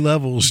 30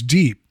 levels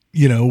deep,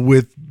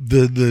 with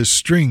the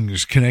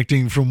strings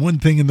connecting from one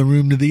thing in the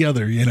room to the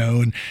other,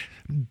 and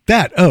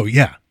that, oh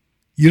yeah.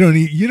 You don't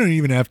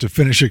even have to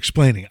finish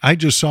explaining. I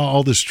just saw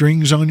all the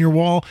strings on your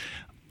wall.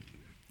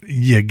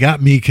 You got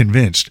me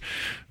convinced.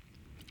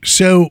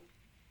 So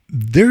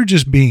they're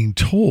just being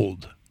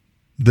told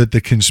that the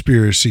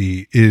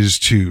conspiracy is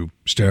to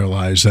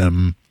sterilize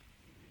them,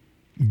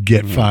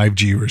 get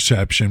 5G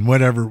reception,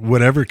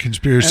 whatever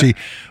conspiracy,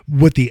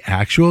 what the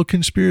actual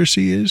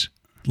conspiracy is.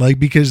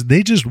 Because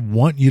they just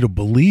want you to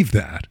believe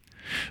that.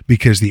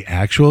 Because the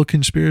actual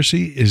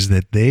conspiracy is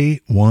that they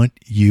want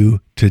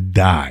you to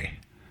die.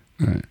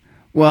 Right.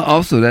 Well,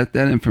 also that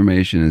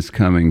information is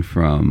coming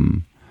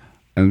from,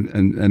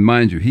 and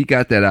mind you, he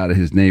got that out of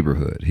his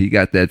neighborhood. He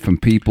got that from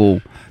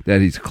people that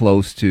he's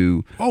close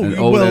to. One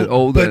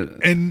of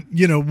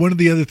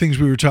the other things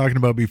we were talking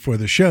about before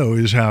the show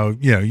is how,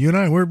 you and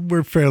I,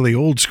 we're fairly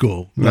old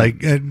school. Right.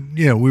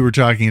 We were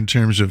talking in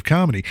terms of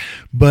comedy.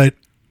 But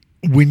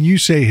when you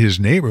say his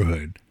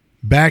neighborhood,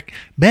 back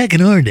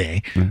in our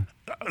day,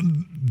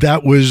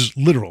 that was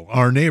literal.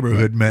 Our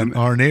neighborhood meant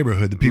our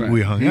neighborhood, the people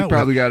we hung out with. He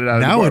probably got it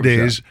out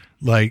nowadays, of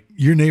the barbershop.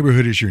 Your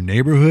neighborhood is your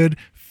neighborhood.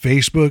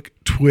 Facebook,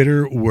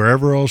 Twitter,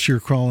 wherever else you're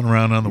crawling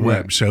around on the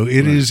web. Right. So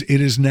it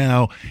is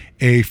now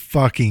a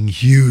fucking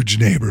huge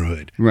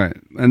neighborhood. Right.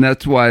 And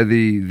that's why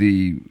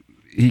he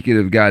could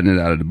have gotten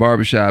it out of the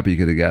barbershop. He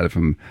could have got it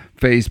from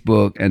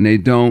Facebook, and they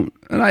don't.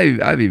 And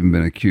I've even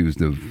been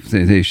accused of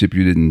saying, "Hey, Ship,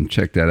 you didn't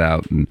check that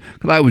out," and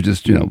because I would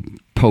just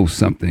post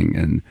something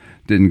and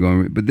didn't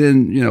go. But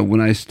then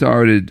when I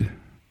started,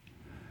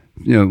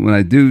 when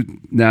I do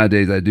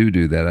nowadays, I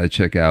do that. I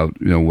check out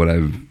what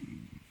I've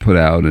put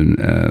out,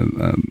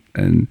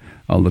 and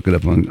I'll look it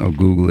up I'll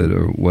Google it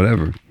or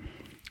whatever.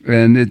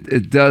 And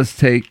it does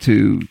take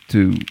to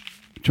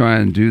try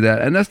and do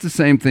that. And that's the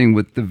same thing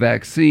with the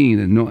vaccine.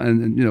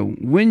 And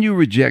when you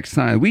reject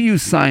science, we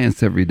use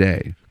science every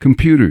day.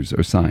 Computers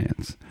are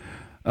science.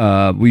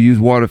 We use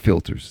water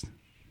filters,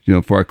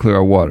 for clear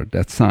our water.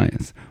 That's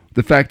science.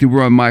 The fact that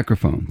we're on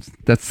microphones,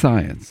 that's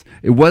science.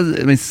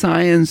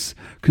 Science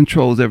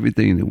controls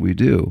everything that we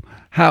do.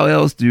 How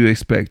else do you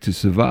expect to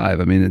survive?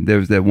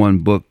 There's that one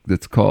book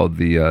that's called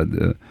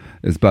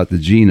it's about the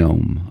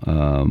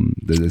genome.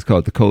 It's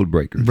called The Code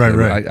Breakers.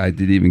 Right. I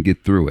didn't even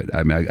get through it.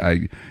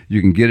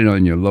 You can get it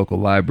on your local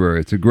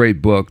library. It's a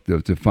great book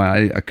to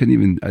find. I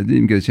didn't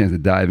even get a chance to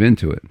dive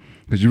into it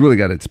because you really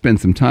got to spend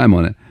some time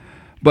on it.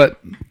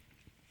 But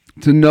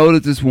to know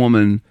that this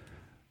woman,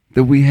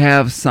 that we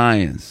have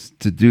science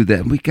to do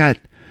that, we got,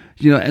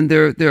 and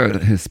they're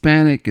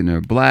Hispanic and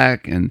they're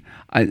black, and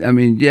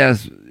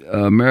yes,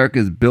 America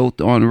is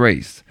built on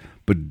race.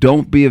 But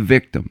don't be a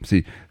victim.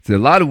 See, a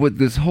lot of what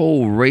this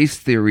whole race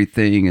theory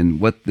thing and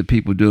what the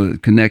people do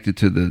connected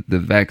to the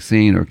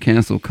vaccine or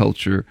cancel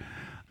culture,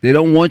 they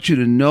don't want you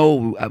to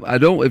know.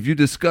 If you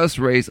discuss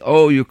race,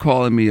 you're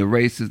calling me a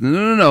racist.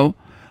 No.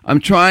 I'm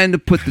trying to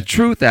put the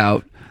truth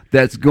out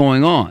that's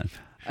going on.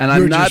 And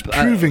You're I'm not just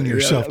proving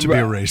yourself to be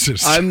a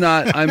racist. I'm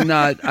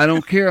not, I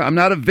don't care. I'm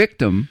not a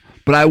victim,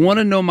 but I want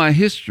to know my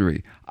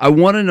history. I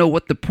want to know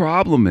what the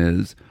problem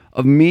is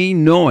of me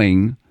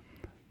knowing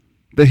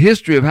the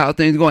history of how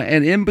things are going.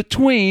 And in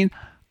between,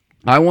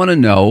 I want to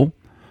know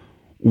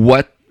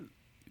what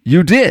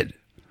you did.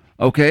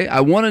 Okay?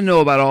 I want to know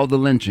about all the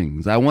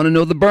lynchings. I want to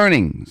know the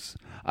burnings.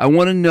 I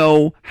want to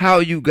know how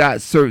you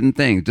got certain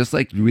things. Just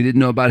like we didn't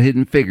know about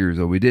Hidden Figures,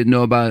 or we didn't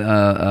know about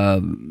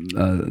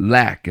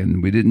LAC,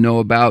 and we didn't know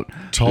about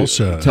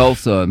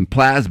Tulsa and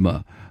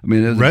plasma.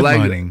 There's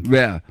redlining.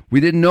 Yeah, we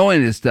didn't know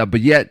any of this stuff,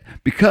 but yet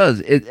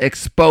because it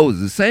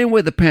exposed the same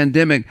way the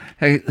pandemic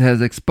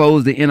has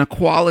exposed the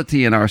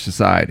inequality in our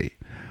society.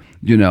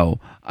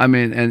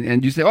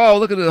 And you say, "Oh,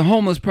 look at the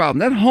homeless problem."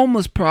 That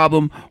homeless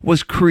problem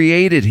was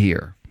created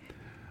here.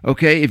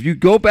 Okay, if you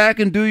go back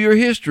and do your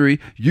history,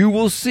 you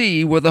will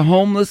see where the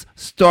homeless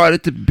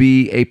started to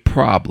be a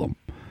problem.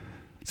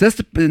 So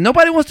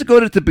nobody wants to go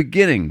to the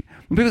beginning.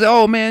 When people say,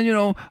 "Oh man,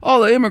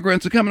 all the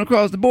immigrants are coming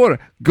across the border,"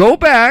 go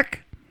back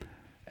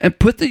and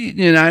put the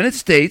United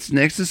States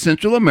next to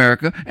Central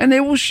America, and they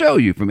will show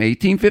you from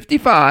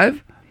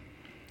 1855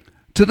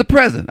 to the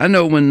present. I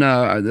know when,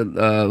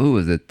 who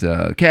was it?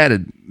 Kat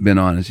had been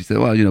on, and she said,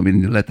 "Well, we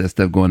need to let that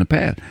stuff go in the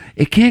past."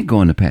 It can't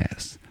go in the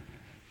past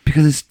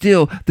because it's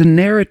still the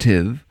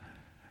narrative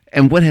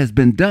and what has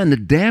been done. The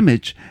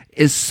damage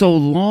is so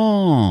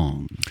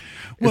long.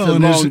 Well,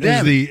 and as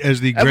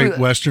the great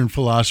Western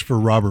philosopher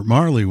Robert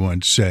Marley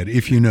once said,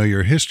 "If you know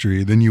your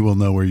history, then you will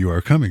know where you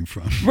are coming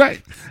from."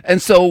 Right. And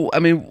so,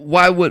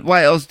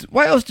 why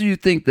else do you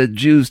think that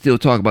Jews still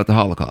talk about the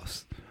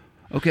Holocaust?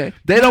 Okay,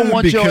 they don't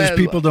want because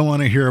people don't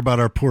want to hear about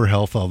our poor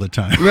health all the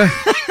time. Right.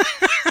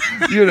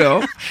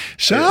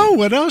 So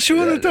what else you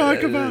want to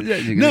talk about?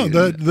 No,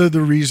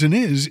 the reason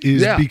is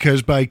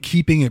because by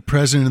keeping it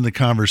present in the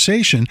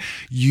conversation,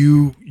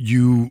 you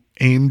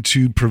aim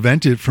to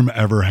prevent it from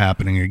ever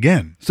happening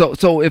again.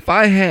 So if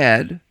I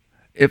had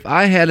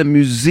a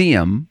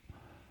museum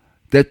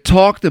that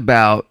talked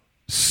about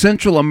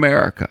Central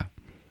America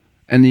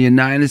and the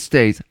United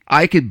States,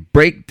 I could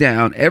break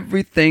down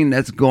everything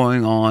that's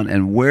going on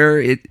and where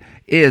it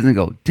is and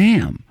go,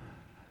 damn.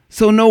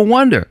 So no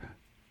wonder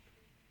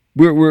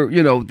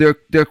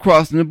they're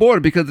crossing the border,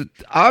 because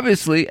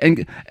obviously,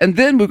 and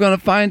then we're going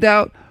to find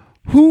out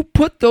who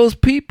put those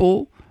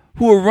people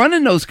who are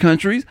running those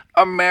countries.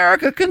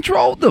 America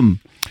controlled them,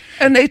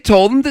 and they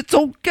told them that.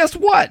 So guess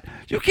what?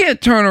 You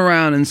can't turn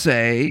around and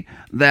say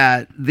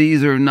that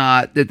these are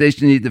not, that they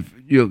should need to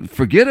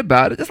forget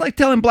about it. It's like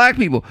telling black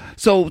people,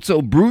 so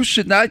Bruce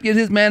should not get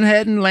his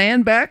Manhattan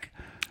land back.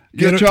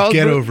 Get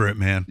over it,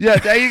 man. Yeah,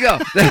 there you go.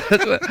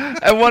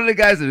 And one of the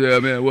guys said, "Yeah,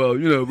 man. Well,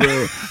 bro,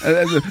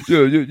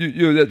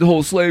 that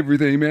whole slavery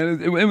thing,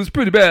 man. It was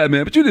pretty bad,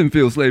 man. But you didn't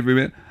feel slavery,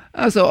 man."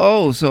 I said,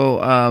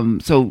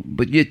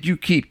 but yet you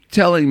keep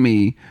telling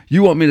me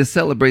you want me to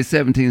celebrate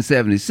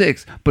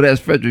 1776, but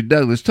as Frederick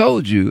Douglass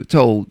told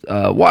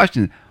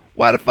Washington,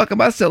 why the fuck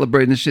am I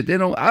celebrating this shit?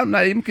 I'm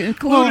not even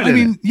included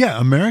in it.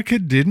 America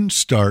didn't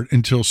start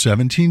until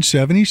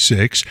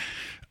 1776.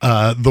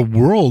 The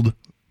world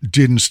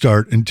didn't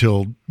start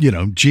until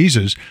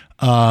Jesus.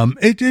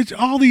 It's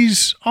all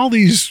these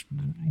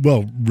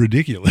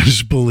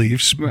ridiculous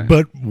beliefs, right,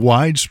 but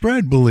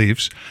widespread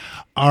beliefs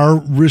are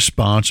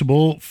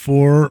responsible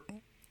for,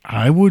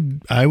 I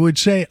would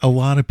say, a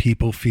lot of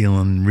people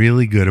feeling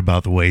really good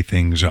about the way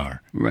things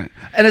are. Right,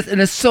 and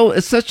it's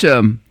such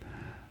a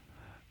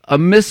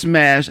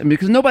mismatch. I mean,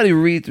 because nobody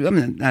reads. I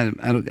mean,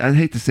 I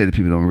hate to say that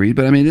people don't read,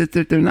 but I mean,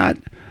 they're not.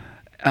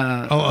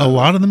 A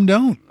lot of them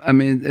don't. I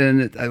mean,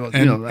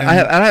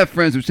 I have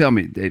friends who tell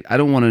me, I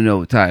don't want to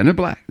know, Ty, and they're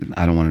black.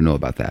 I don't want to know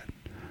about that.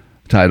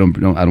 Ty, I don't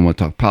want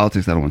to talk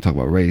politics. I don't want to talk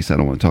about race. I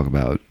don't want to talk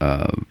about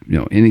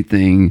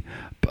anything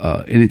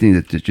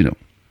that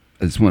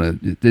I just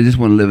want to. They just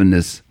want to live in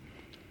this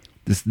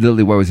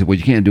lily where we say, well,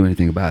 you can't do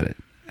anything about it.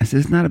 I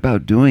said, it's not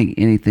about doing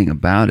anything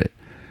about it.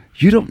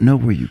 You don't know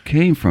where you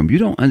came from. You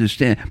don't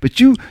understand. But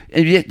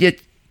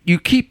yet you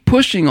keep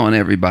pushing on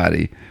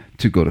everybody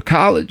to go to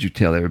college. You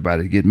tell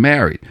everybody to get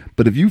married.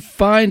 But if you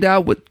find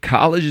out what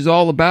college is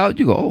all about,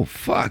 you go, oh,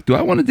 fuck, do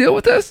I want to deal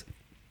with this?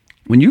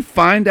 When you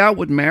find out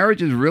what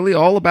marriage is really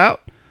all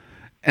about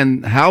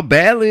and how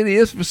badly it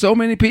is for so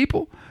many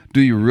people,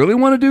 do you really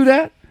want to do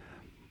that?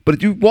 But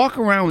if you walk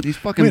around with these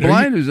fucking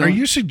blinders on. Are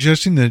you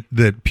suggesting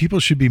that people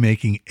should be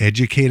making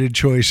educated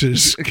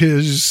choices?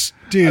 Because,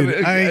 dude,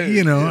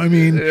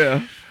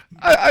 yeah.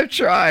 I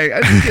try,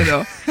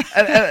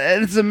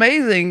 and it's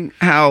amazing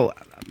how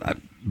I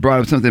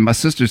brought up something. My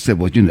sister said,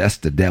 well, that's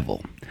the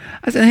devil.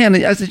 I said, Hannah,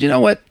 you know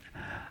what?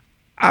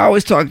 I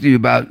always talk to you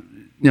about,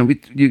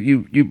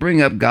 you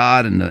bring up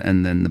God and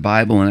then the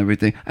Bible and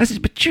everything. I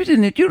said, but you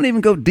don't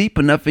even go deep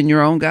enough in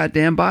your own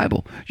goddamn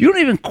Bible. You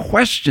don't even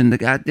question the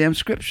goddamn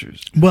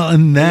scriptures. Well,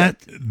 and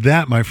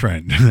that, my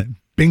friend,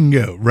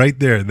 bingo, right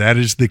there. That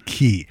is the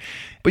key.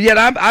 But yet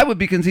I would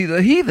be considered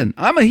a heathen.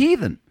 I'm a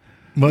heathen.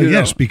 Well,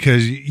 yes,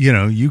 because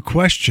you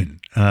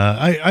question.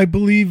 I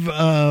believe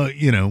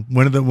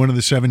one of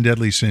the 7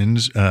 deadly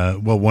sins.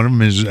 One of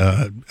them is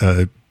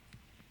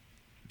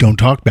don't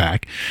talk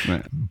back,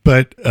 right.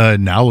 But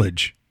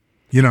knowledge.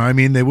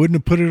 They wouldn't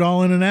have put it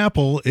all in an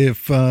apple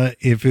if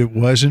it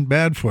wasn't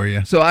bad for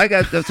you. So I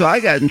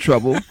got in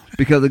trouble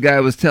because the guy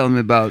was telling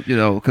me about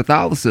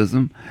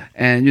Catholicism,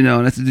 and and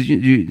I said, did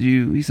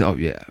you? He said, oh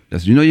yeah. I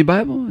said, you know your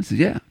Bible? I said,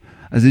 yeah.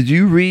 I said, do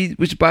you read,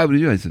 which Bible do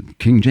you read? I said,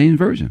 King James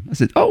Version. I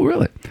said, oh,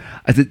 really?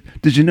 I said,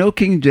 did you know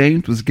King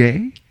James was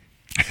gay?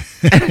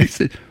 And he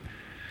said,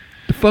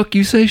 the fuck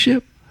you say,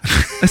 Ship?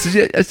 I said,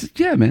 yeah. I said,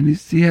 yeah, man.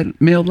 He had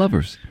male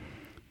lovers.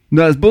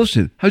 No, that's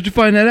bullshit. How'd you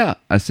find that out?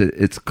 I said,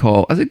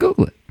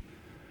 Google it.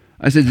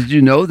 I said, did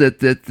you know that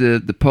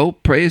the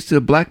Pope prays to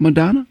the Black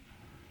Madonna?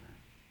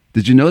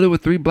 Did you know there were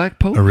 3 black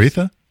popes?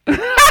 Aretha?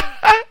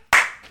 I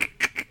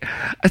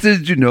said,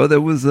 did you know there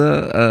was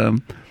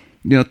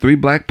 3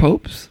 black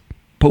popes?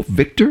 Pope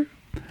Victor?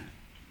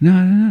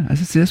 No. I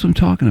said, see, that's what I'm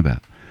talking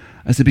about.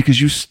 I said,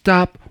 because you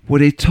stop where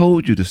they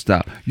told you to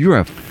stop. You're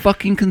a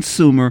fucking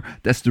consumer.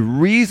 That's the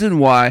reason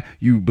why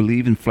you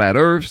believe in flat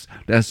earths.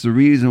 That's the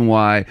reason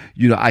why,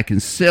 I can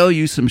sell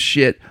you some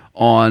shit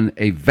on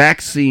a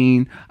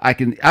vaccine. I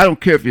don't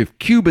care if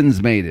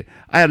Cubans made it.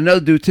 I had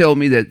another dude tell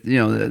me that,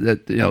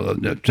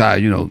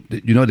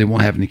 they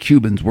won't have any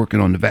Cubans working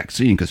on the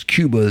vaccine because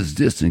Cuba is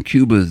this and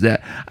Cuba is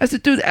that. I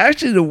said, dude,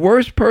 actually the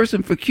worst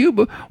person for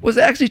Cuba was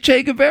actually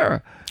Che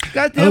Guevara.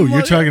 Goddamn,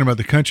 you're talking about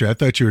the country. I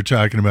thought you were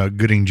talking about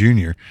Gooding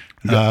Jr.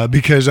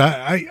 Because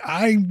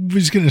I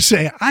was going to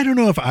say, I don't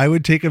know if I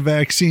would take a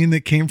vaccine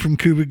that came from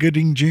Cuba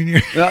Gooding Jr.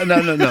 No.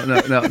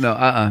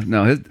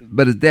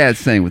 But his dad's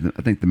saying with,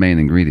 I think, the main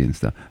ingredient and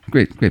stuff.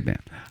 Great band.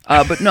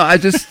 But no, I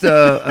just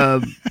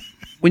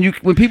when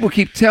people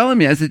keep telling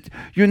me, I said,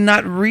 you're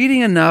not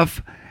reading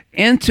enough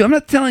into. I'm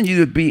not telling you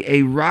to be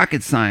a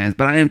rocket science,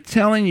 but I am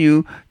telling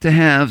you to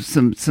have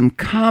some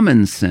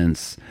common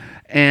sense.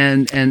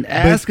 And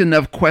ask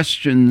enough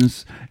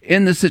questions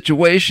in the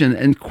situation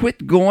and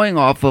quit going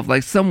off of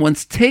like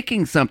someone's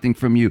taking something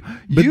from you.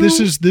 But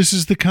this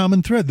is the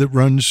common thread that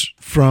runs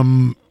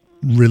from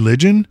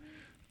religion,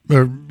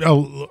 or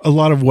a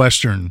lot of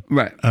Western,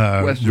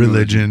 Western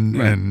religion,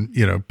 right.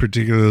 And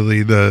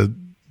particularly the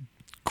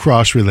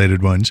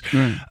cross-related ones.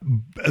 Right.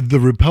 The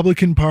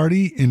Republican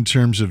Party in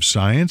terms of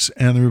science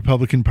and the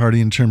Republican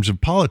Party in terms of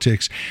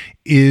politics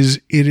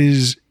is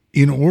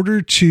in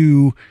order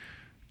to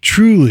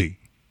truly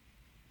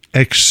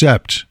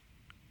accept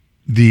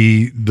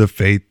the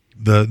faith,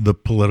 the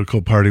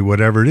political party,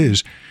 whatever it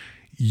is,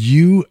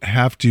 you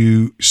have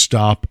to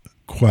stop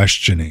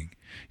questioning.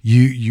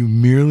 You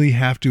merely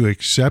have to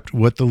accept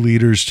what the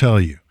leaders tell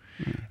you.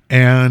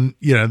 And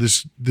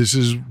this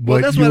is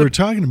what you were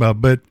talking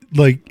about. But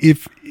like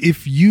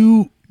if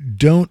you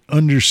don't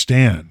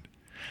understand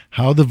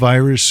how the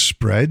virus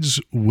spreads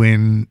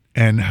and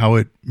how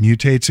it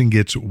mutates and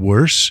gets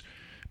worse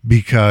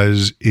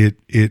because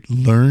it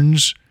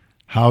learns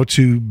how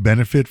to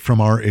benefit from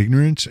our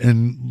ignorance,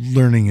 and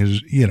learning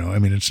is,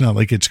 it's not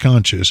like it's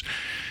conscious.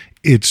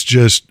 It's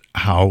just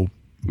how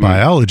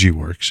biology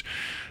works.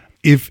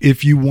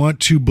 If you want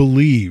to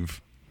believe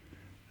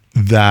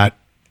that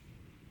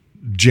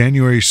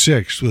January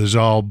 6th was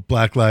all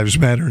Black Lives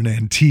Matter and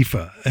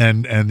Antifa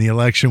and the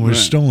election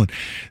was stolen,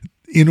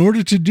 in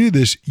order to do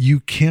this,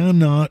 you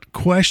cannot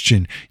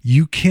question.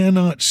 You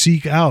cannot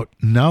seek out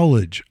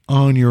knowledge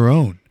on your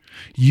own.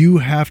 You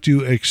have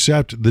to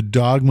accept the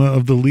dogma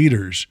of the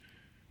leaders,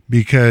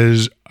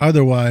 because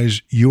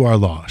otherwise you are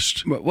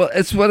lost. Well,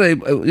 it's what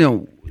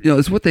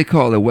it's what they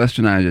call a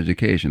westernized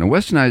education. A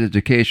westernized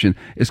education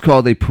is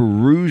called a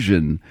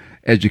Perusian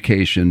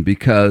education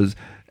because,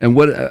 and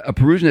what a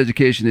Perusian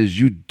education is,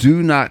 you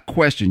do not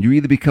question. You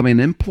either become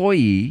an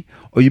employee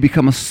or you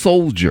become a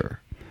soldier.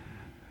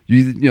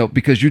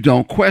 Because you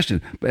don't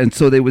question. And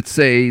so they would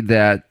say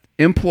that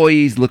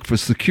employees look for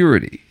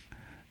security,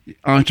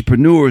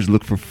 entrepreneurs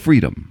look for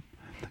freedom.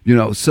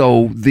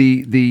 So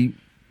the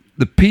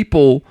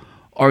people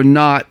are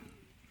not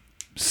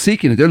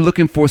seeking it. They're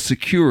looking for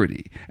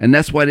security. And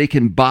that's why they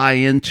can buy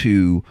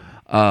into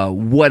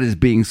what is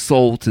being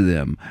sold to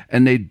them.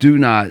 And they do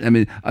not, I'm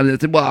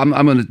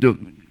going to do,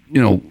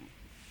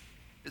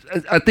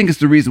 I think it's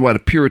the reason why the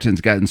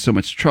Puritans got in so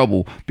much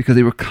trouble, because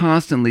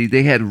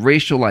they had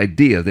racial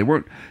ideas. They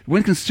weren't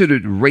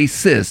considered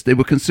racist. They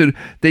were considered,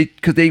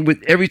 because they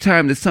would, every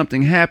time that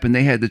something happened,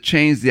 they had to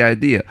change the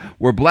idea.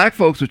 Where black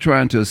folks were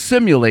trying to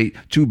assimilate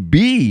to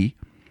be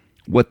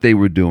what they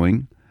were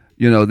doing.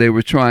 They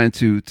were trying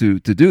to do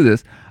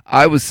this.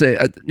 I would say,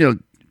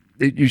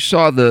 you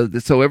saw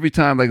so every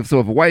time, if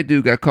a white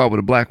dude got caught with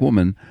a black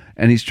woman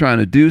and he's trying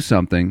to do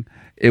something,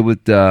 if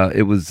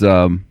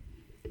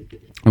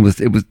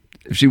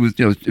she was,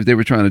 if they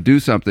were trying to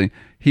do something,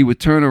 he would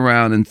turn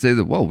around and say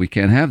that, well, we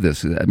can't have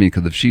this.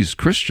 Because if she's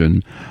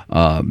Christian,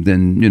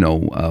 then,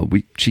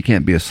 she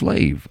can't be a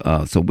slave.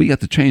 So we have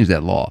to change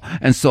that law.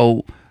 And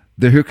so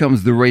here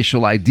comes the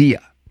racial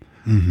idea,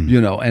 and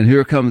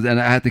here comes,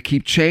 and I have to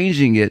keep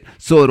changing it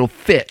so it'll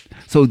fit.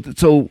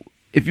 So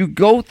if you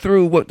go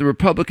through what the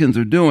Republicans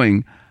are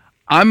doing,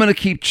 I'm going to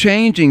keep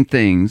changing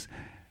things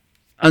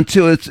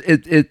until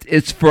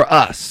it's for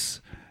us.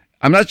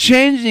 I'm not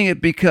changing it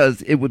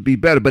because it would be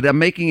better, but I'm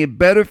making it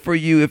better for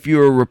you if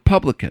you're a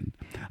Republican.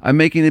 I'm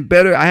making it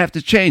better. I have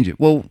to change it.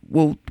 Well,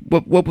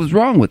 what was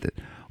wrong with it?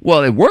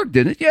 Well, it worked,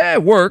 didn't it? Yeah,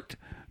 it worked.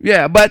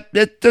 Yeah, but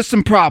there's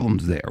some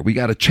problems there. We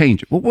got to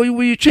change it. Well, what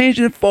were you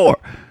changing it for?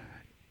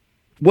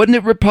 Wasn't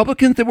it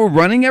Republicans that were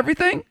running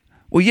everything?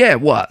 Well, yeah,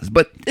 it was,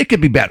 but it could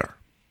be better.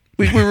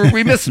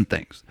 We missed some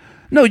things.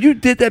 No, you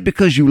did that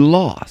because you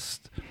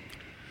lost.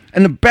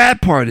 And the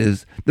bad part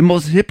is, the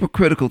most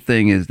hypocritical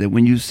thing is that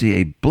when you see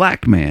a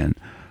black man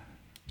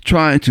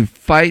trying to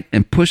fight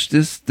and push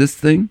this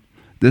thing,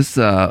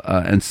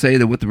 and say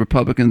that what the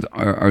Republicans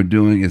are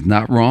doing is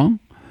not wrong,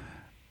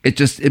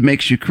 it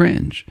makes you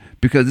cringe,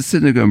 because it's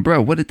sitting there going,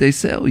 bro, what did they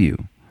sell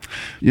you?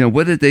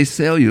 What did they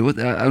sell you? I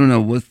don't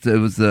know what it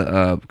was.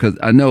 Because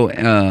I know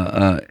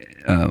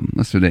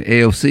what's her name,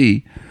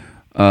 AOC.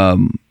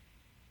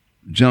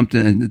 Jumped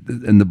in,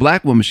 and the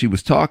black woman she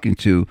was talking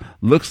to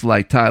looks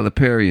like Tyler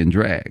Perry in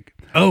drag.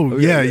 Oh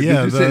yeah,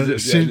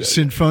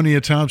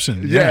 Sinfonia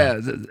Thompson. Yeah,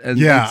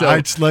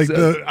 it's like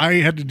I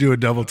had to do a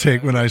double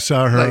take when I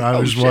saw her. I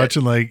was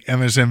watching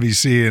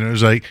MSNBC, and it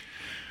was like,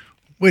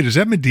 wait, is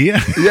that Medea?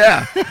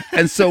 Yeah,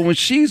 and so when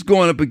she's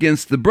going up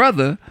against the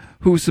brother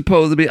who's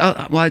supposed to be,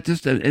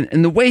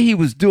 and the way he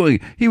was doing,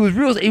 he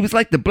was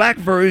like the black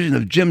version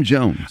of Jim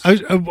Jones.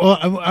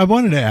 I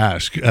wanted to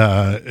ask,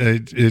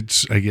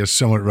 it's, I guess,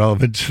 somewhat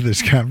relevant to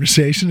this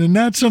conversation, and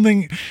not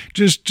something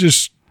just,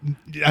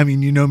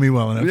 you know me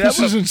well enough. This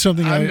isn't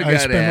something I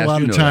spend a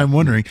lot of time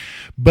wondering,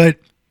 but,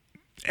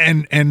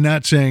 and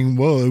not saying,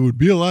 well, it would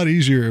be a lot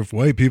easier if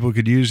white people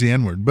could use the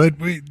N-word, but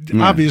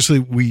obviously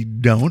we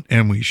don't,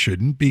 and we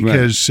shouldn't,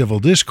 because civil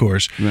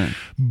discourse. Right.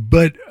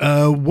 But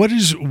what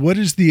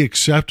is the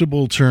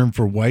acceptable term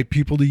for white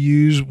people to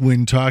use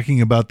when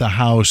talking about the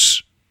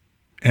House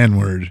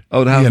N-word?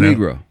 Oh, the House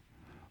Negro.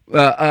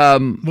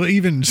 Well,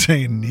 even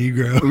saying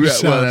Negro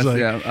sounds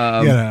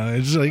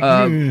it's like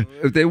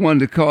if they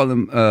wanted to call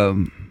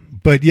them.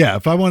 But yeah,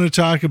 if I want to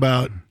talk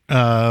about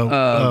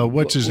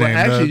what's his name?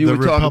 Actually, the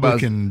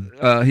Republican.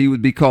 He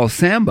would be called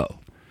Sambo.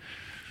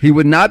 He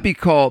would not be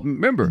called.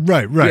 Remember,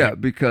 right? Yeah,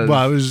 because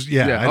I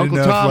didn't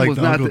know Tom if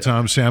the Uncle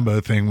Tom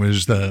Sambo thing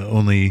was the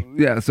only.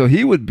 Yeah, so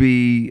he would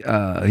be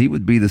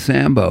the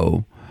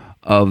Sambo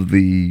of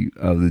the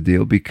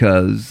deal,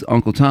 because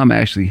Uncle Tom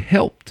actually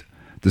helped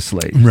the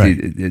slaves, right?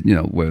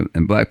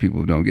 And black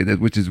people don't get that,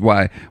 which is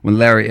why when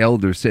Larry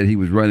Elder said he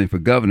was running for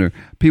governor,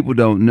 people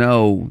don't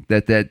know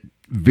that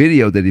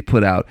video that he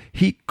put out,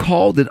 he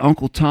called it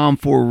Uncle Tom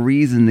for a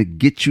reason, to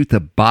get you to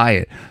buy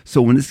it.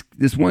 So when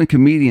this one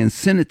comedian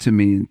sent it to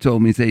me and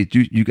told me, say,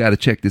 you got to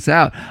check this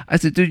out, I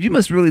said, dude, you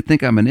must really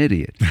think I'm an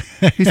idiot.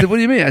 He said, what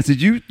do you mean? I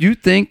said, you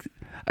think?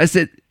 I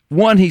said,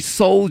 one, he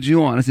sold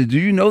you on. I said, do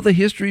you know the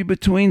history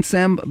between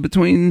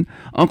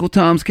Uncle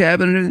Tom's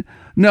Cabin?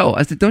 No.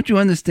 I said, don't you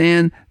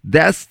understand?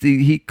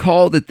 He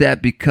called it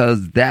that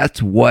because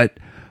that's what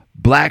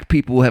black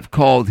people have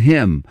called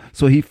him.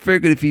 So he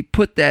figured if he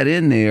put that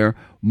in there,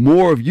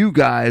 more of you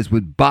guys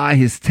would buy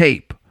his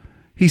tape.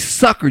 He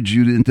suckered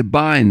you into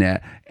buying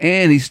that.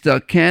 And he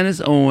stuck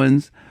Candace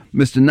Owens,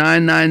 Mr.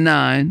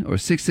 999 or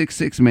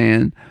 666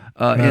 Man,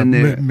 in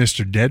there.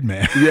 Mr.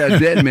 Deadman. Yeah,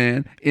 dead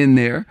man in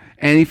there,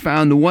 and he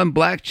found the one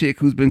black chick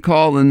who's been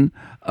calling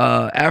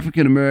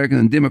African American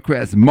and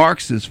Democrats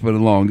Marxists for the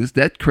longest.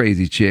 That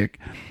crazy chick,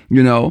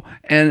 you know.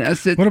 And I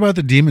said, What about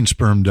the demon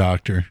sperm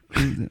doctor?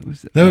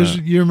 That was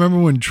you remember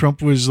when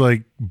Trump was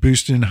like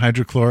boosting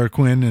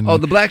hydrochloroquine and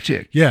the black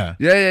chick. yeah,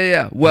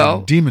 Yeah.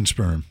 Well, demon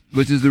sperm.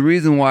 which is the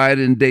reason why I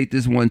didn't date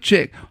this one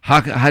chick.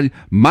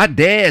 My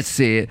dad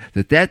said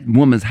that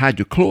woman's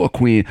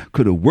hydrochloroquine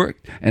could have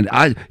worked, and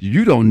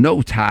you don't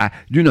know, Ty.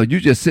 You know, you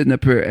just sitting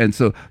up here, and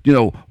so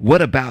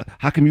what about?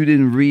 How come you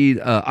didn't read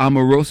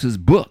Omarosa's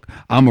book?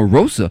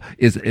 Omarosa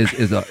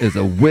is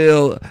a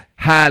well,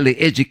 highly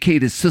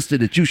educated sister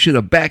that you should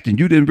have backed, and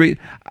you didn't read.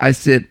 I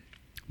said,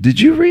 did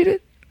you read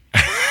it?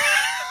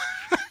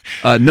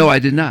 No, I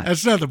did not.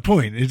 That's not the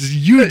point. It's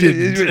you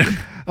didn't.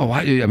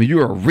 I mean,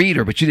 you're a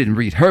reader, but you didn't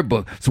read her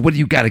book. So what do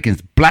you got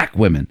against black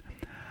women?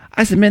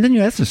 I said, man,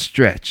 that's a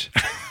stretch.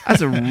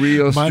 That's a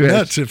real My stretch.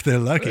 nuts if they're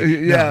lucky.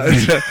 Yeah.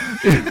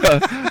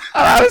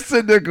 I was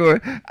sitting there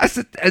going, I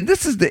said, and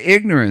this is the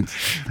ignorance.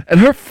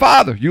 And her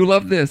father, you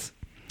love this,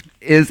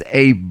 is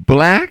a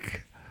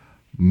black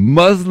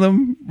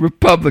Muslim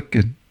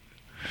Republican.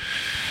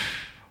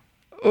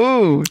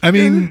 Oh, I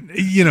mean,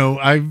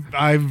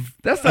 I've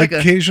That's like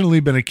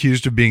occasionally been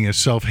accused of being a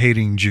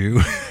self-hating Jew,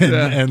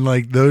 and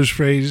like those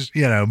phrases,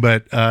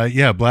 but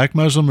black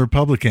Muslim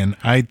Republican.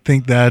 I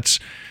think that's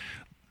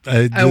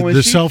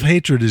the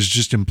self-hatred is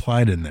just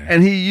implied in there.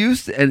 And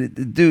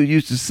the dude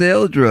used to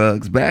sell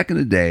drugs back in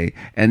the day,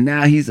 and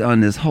now he's on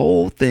this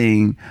whole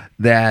thing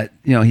that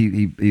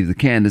he's a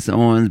Candace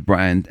Owens,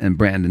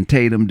 Brandon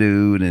Tatum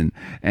dude,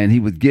 and he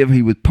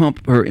would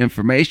pump her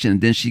information,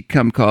 and then she'd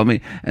call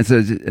me, and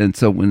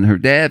so when her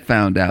dad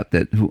found out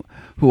that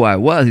who I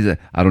was, he said,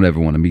 I don't ever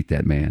want to meet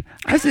that man.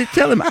 I said,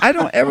 tell him I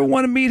don't ever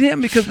want to meet him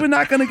because we're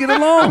not going to get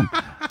along.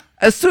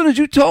 As soon as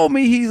you told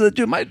me he's a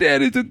Jew, my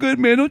daddy's a good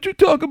man. Don't you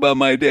talk about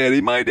my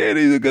daddy. My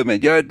daddy's a good man.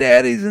 Your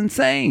daddy's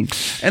insane.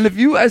 And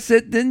I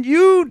said, then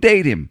you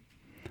date him.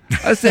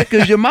 I said,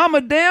 because your mama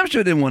damn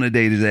sure didn't want to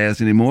date his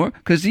ass anymore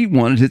because the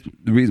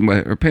reason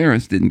why her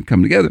parents didn't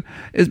come together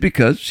is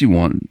because she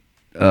wanted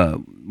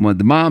the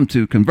mom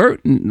to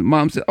convert. And the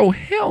mom said, oh,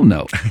 hell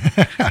no.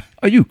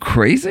 Are you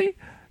crazy?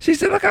 She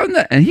said, look, I'm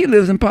not. And he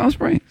lives in Palm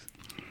Springs.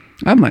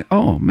 I'm like,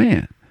 oh,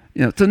 man.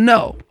 So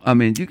no. I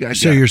mean, you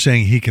guys. So you're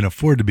saying he can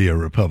afford to be a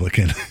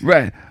Republican.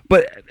 Right.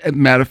 But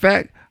matter of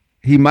fact,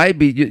 he might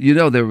be,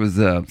 there was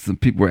some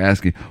people were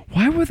asking,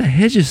 why were the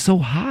hedges so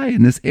high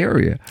in this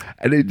area?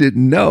 And they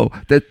didn't know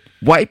that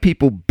white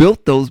people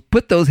put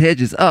those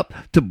hedges up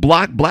to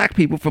block black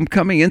people from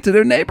coming into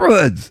their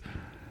neighborhoods.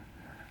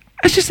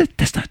 I just said,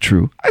 that's not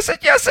true. I said,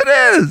 yes, it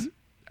is.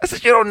 I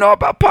said, you don't know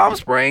about Palm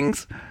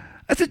Springs?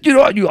 I said,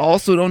 you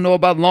also don't know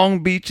about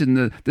Long Beach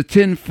and the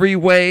 10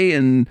 freeway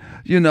and,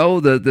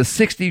 the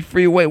 60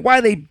 freeway,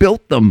 why they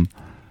built them.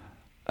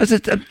 I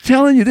said, I'm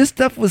telling you, this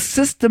stuff was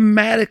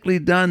systematically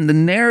done. The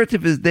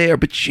narrative is there,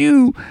 but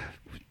you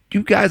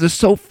guys are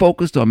so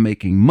focused on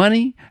making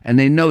money, and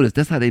they notice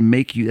that's how they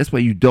make you. That's why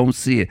you don't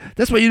see it.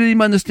 That's why you didn't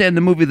even understand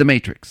the movie The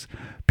Matrix.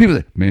 People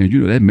say, man,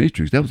 that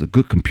Matrix, that was a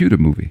good computer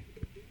movie.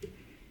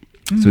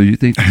 So you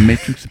think The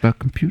Matrix is about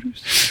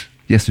computers?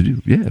 Yes, I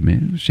do. Yeah,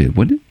 man. Shit,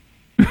 wasn't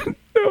it?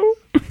 No.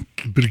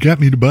 But it got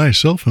me to buy a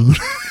cell phone.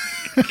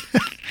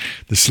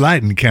 The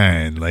sliding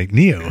kind, like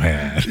Neo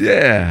had.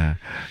 Yeah.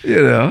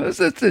 It's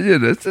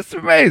just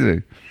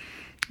amazing.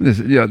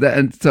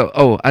 And so,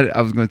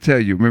 I was going to tell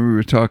you, remember we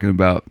were talking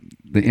about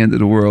the end of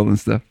the world and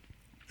stuff?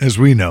 As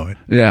we know it.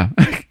 Yeah.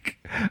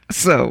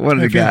 So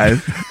one of the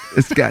guys,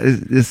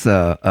 this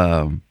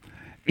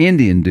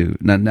Indian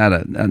dude, not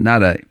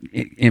a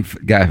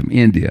guy from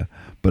India,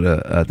 but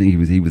I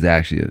think he was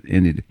actually an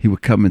Indian. He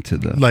would come into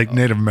the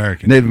Native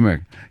American. Native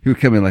American. He would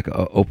come in like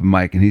an open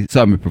mic, and he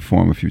saw me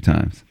perform a few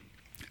times.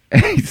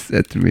 And he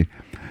said to me,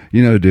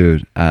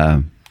 dude,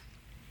 I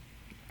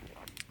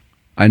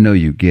know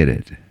you get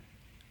it.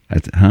 I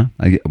said, huh?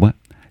 I get what?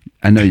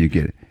 I know you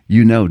get it.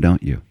 You know,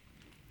 don't you?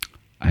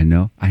 I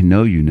know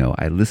you know.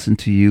 I listen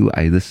to you.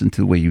 I listen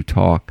to the way you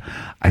talk.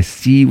 I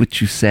see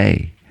what you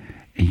say,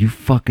 and you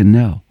fucking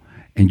know.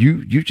 And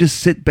you just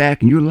sit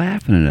back and you're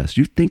laughing at us.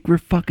 You think we're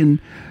fucking,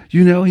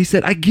 He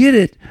said, I get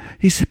it.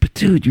 He said, but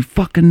dude, you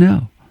fucking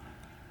know.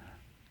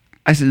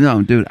 I said,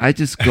 no, dude, I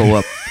just go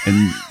up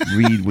and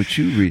read what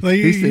you read. Well,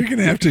 you're going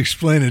to have to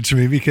explain it to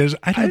me because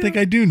I don't think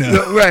I do know.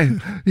 No, right.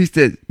 He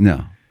said,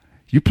 no,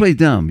 you play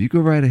dumb. You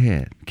go right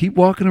ahead. Keep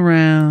walking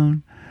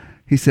around.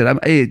 He said,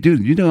 hey,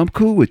 dude, I'm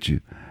cool with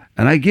you.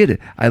 And I get it.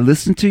 I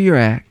listen to your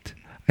act.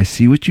 I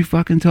see what you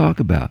fucking talk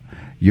about.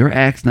 Your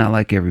act's not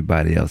like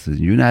everybody else's.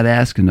 You're not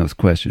asking those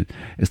questions.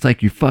 It's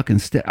like you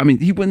fucking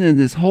he went in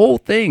this whole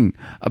thing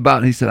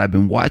about, he said, I've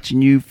been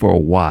watching you for a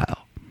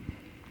while.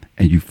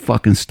 And you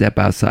fucking step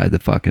outside the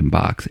fucking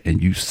box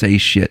and you say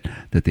shit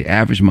that the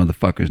average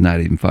motherfucker's not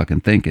even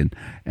fucking thinking.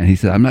 And he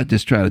said, I'm not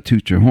just trying to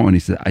toot your horn. He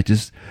said,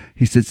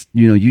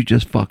 you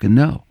just fucking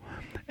know.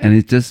 And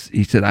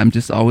he said, I'm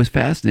just always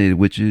fascinated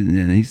with you.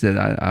 And he said,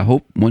 I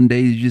hope one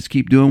day you just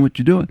keep doing what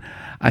you're doing.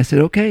 I said,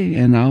 okay,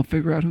 and I'll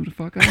figure out who the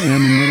fuck I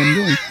am and what I'm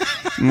doing.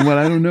 And what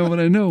I don't know, what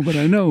I know, but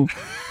I know.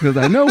 Because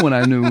I know when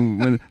I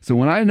knew. So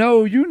when I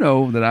know, you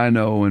know that I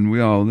know, and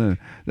we all know.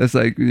 That's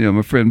like,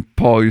 my friend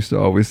Paul used to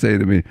always say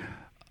to me,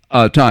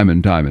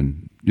 Timon,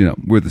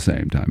 we're the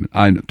same, Timon.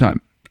 I'm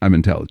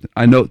intelligent.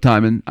 I know,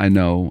 Timon, I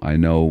know,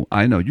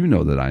 you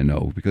know that I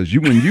know. Because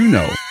when you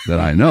know that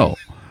I know,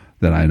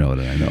 that I know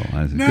that I know.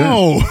 I said,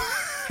 no.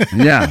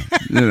 Yeah,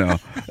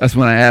 that's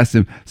when I asked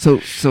him, so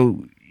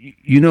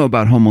you know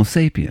about Homo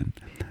sapien,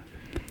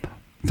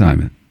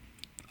 Timon?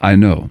 I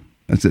know.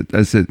 I said,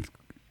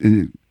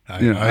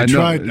 I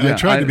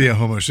tried to be a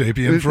Homo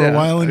sapien for a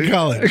while in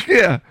college.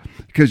 Yeah,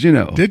 because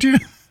Did you?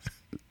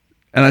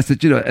 And I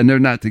said, and they're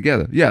not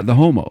together. Yeah, the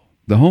Homo,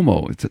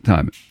 it's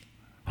Timon,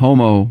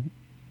 Homo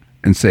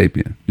and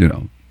sapien.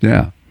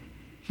 Yeah.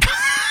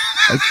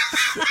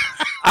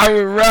 I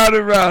went round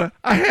and round.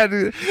 I had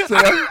to. So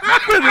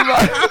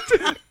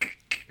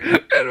because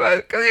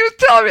he was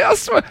telling me, I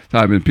swear.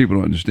 Timon, people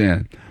don't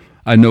understand.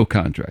 I know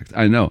contracts.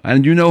 I know,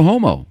 and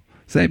Homo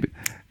sapien.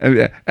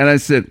 And I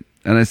said,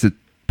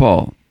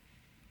 Paul,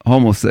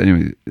 Homo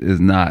sapien is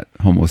not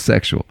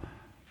homosexual.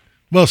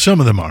 Well,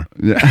 some of them are.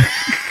 Yeah.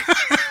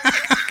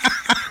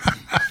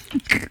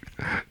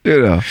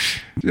 Yeah,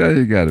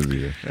 you got to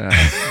be.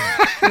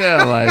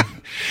 Life.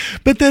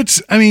 But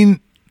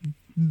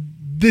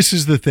this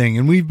is the thing,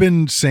 and we've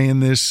been saying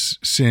this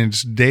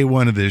since day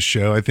one of this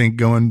show. I think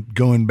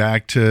going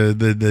back to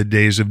the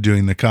days of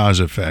doing the Cause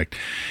Effect,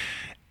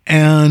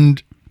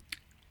 and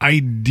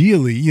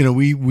ideally,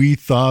 we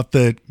thought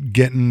that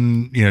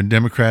getting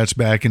Democrats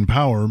back in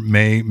power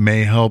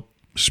may help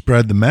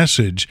spread the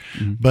message,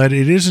 but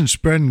it isn't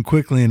spreading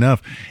quickly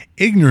enough.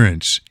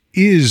 Ignorance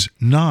is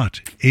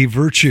not a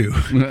virtue.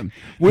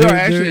 We are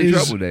actually in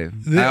trouble, Dave.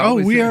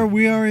 We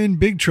are in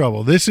big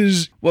trouble. This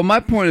is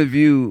my point of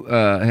view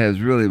has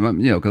really,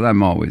 because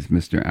I'm always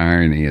Mr.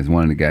 Irony, as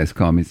one of the guys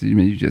called me. Said,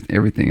 you just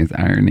everything is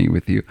irony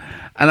with you,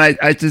 and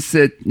I just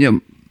said,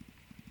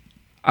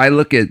 I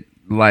look at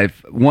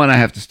life. One, I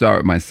have to start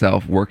with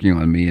myself, working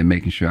on me and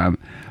making sure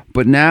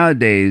But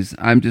nowadays,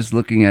 I'm just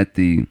looking at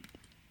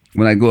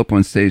when I go up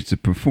on stage to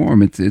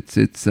perform.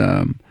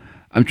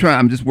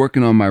 I'm just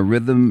working on my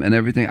rhythm and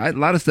everything. A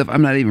lot of stuff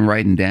I'm not even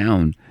writing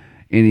down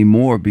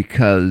anymore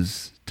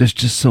because there's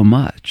just so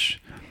much.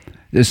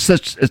 It's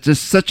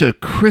just such a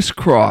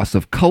crisscross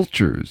of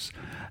cultures.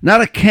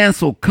 Not a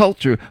cancel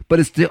culture, but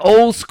it's the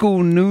old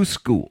school, new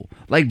school.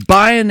 Like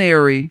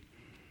binary,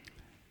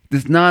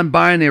 this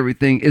non-binary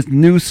thing is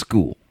new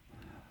school.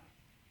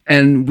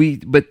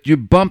 But you're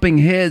bumping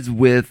heads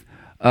with,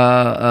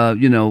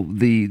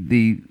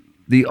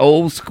 the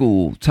old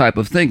school type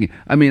of thinking.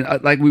 I mean,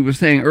 like we were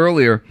saying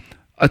earlier,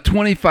 a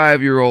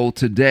 25-year-old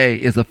today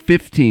is a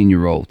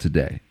 15-year-old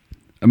today.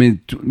 I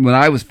mean, when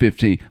I was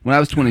 15, when I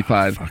was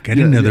 25. I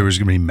didn't know there was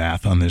going to be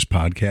math on this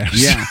podcast.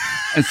 Yeah.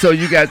 And so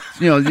you got,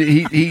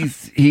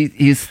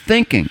 his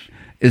thinking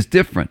is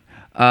different.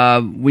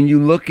 When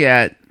you look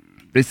at,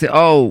 they say,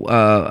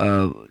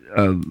 a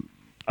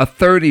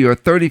 30 or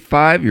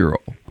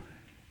 35-year-old.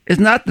 It's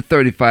not the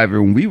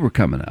 35-year-old when we were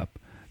coming up.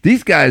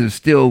 These guys are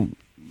still,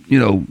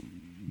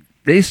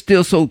 they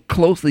still so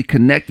closely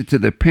connected to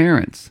their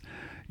parents.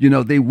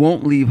 They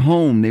won't leave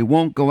home. They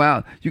won't go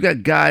out. You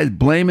got guys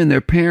blaming their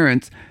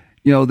parents.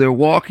 They're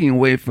walking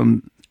away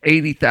from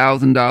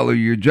 $80,000 a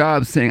year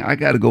jobs saying, I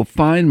got to go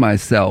find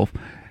myself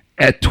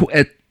at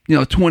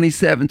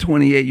 27,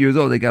 28 years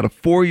old. They got a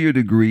 4-year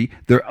degree.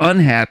 They're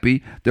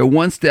unhappy. They're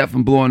one step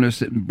from blowing their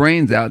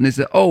brains out. And they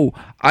say, oh,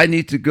 I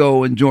need to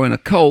go and join a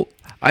cult.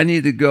 I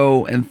need to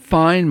go and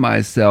find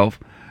myself,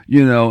 they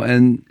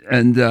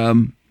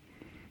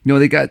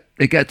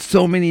got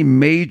so many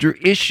major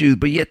issues,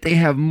 but yet they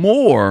have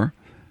more,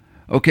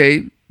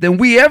 than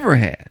we ever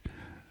had.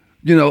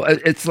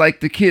 It's like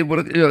the kid.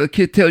 The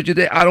kid tells you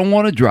that I don't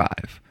want to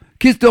drive.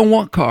 Kids don't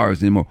want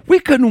cars anymore. We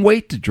couldn't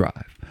wait to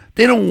drive.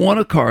 They don't want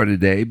a car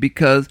today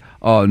because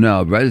I'll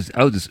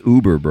just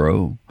Uber,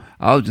 bro.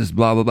 I'll just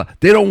blah blah blah.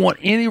 They don't want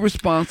any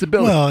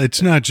responsibility. Well,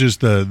 it's not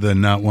just the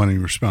not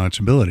wanting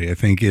responsibility. I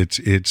think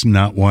it's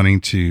not wanting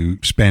to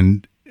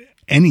spend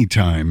any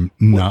time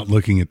not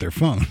looking at their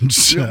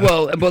phones.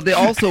 Well, but they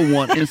also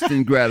want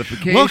instant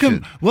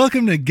gratification.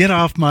 Welcome to Get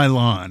Off My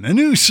Lawn, a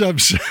new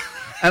subset.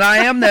 And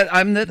I'm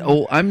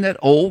that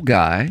old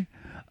guy.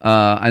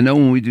 I know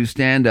when we do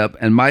stand up,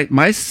 and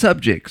my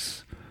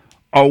subjects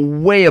are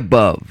way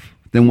above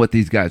than what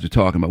these guys are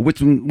talking about.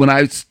 Which when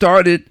I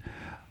started,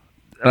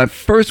 and I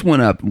first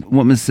went up, a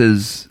woman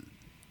says,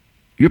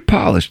 "You're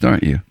polished,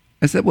 aren't you?"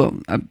 I said, "Well,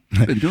 I've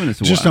been doing this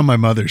a while." Just on my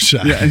mother's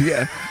side.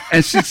 Yeah.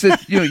 And she said,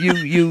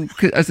 you.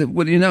 I said,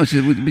 "What do you know?"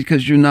 She said,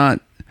 "Because you're not.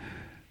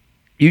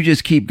 You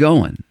just keep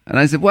going." And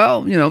I said,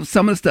 "Well,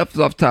 some of the stuff is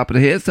off the top of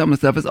the head. Some of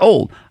the stuff is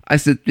old." I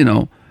said,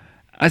 I'm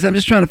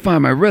just trying to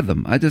find my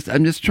rhythm. I'm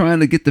just trying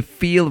to get the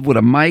feel of what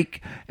a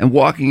mic and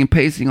walking and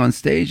pacing on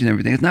stage and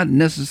everything. It's not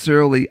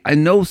necessarily. I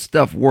know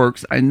stuff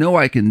works. I know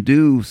I can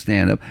do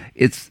stand up.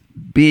 It's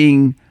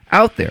being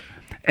out there."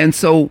 And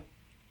so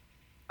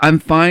I'm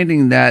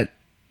finding that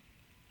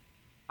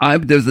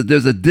there's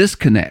a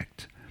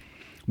disconnect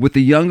with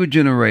the younger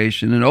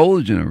generation and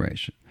older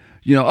generation.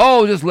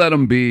 Just let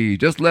them be.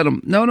 Just let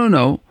them.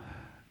 No.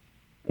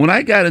 When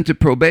I got into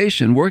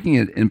probation, working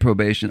in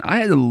probation, I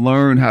had to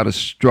learn how to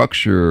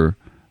structure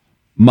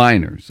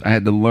minors. I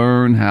had to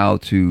learn how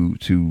to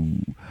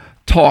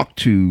talk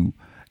to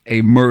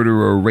a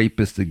murderer, a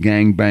rapist, a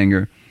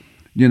gangbanger,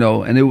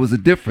 and it was a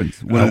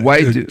difference when a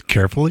white dude.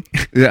 Carefully.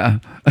 Yeah.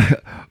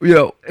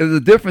 It was a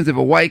difference if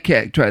a white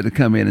cat tried to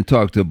come in and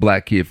talk to a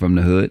black kid from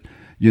the hood,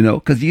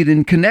 because you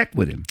didn't connect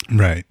with him.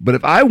 Right. But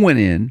if I went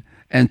in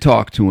and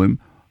talked to him,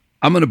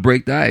 I'm going to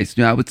break the ice.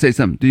 I would say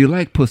something. Do you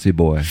like pussy,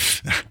 boy?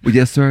 Well,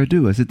 yes, sir, I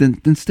do. I said,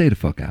 then stay the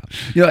fuck out.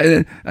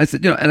 And I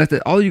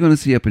said, all you're going to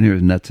see up in here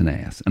is nuts and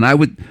ass. And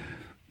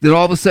then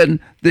all of a sudden,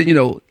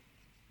 the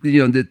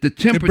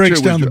temperature It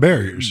breaks down the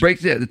barriers.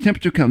 The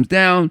temperature comes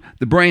down.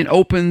 The brain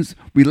opens.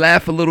 We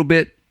laugh a little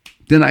bit.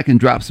 Then I can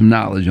drop some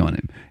knowledge on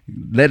him.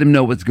 Let him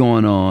know what's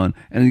going on.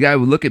 And the guy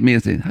would look at me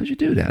and say, how'd you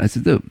do that? I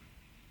said, dude,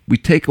 we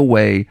take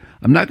away.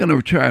 I'm not going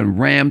to try and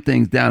ram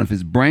things down. If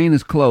his brain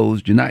is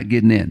closed, you're not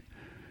getting in.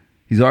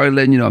 He's already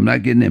letting you know I'm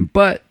not getting in.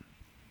 But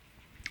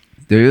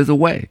there is a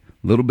way.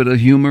 A little bit of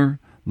humor,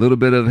 a little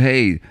bit of,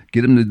 hey,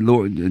 get him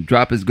to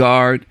drop his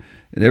guard,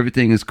 and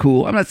everything is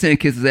cool. I'm not saying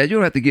kiss his ass. You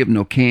don't have to give him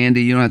no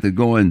candy. You don't have to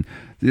go and,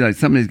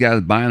 some of these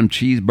guys buying them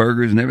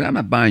cheeseburgers and everything. I'm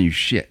not buying you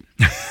shit.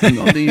 The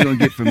only thing you're going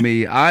to get from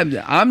me, I'm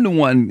the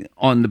one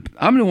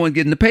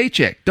getting the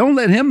paycheck. Don't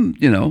let him,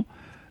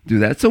 do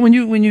that. So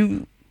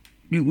when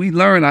we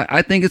learn,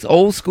 I think it's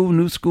old school,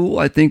 new school.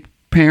 I think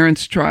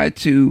parents try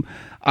to,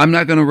 I'm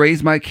not going to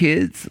raise my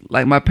kids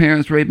like my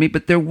parents raised me,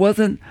 but there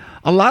wasn't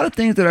a lot of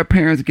things that our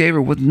parents gave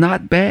her was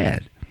not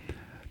bad.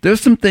 There's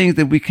some things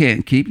that we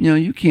can't keep.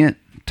 You can't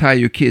tie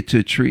your kid to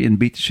a tree and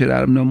beat the shit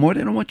out of them no more.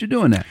 They don't want you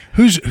doing that.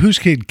 Whose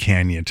kid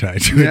can you tie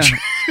to a tree?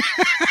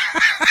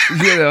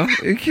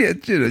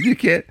 You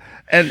can't.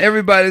 And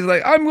everybody's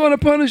like, I'm going to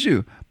punish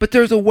you. But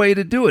there's a way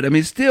to do it. I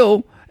mean,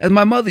 still, as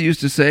my mother used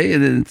to say,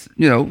 and it's,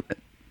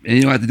 and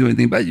you don't have to do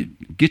anything about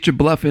it. Get your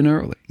bluff in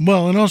early.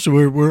 Well, and also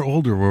we're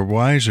older, we're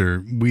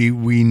wiser.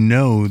 We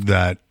know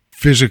that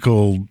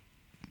physical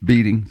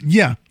beating.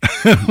 Yeah.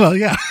 Well,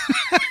 yeah.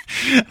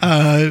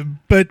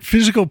 But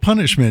physical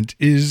punishment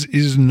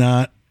is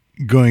not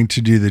going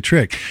to do the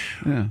trick.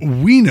 Yeah.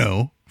 We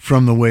know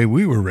from the way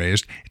we were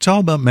raised, it's all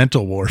about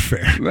mental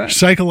warfare, right.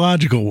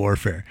 Psychological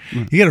warfare.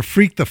 Right. You got to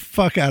freak the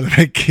fuck out of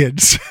that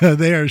kid. So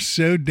they are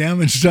so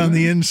damaged on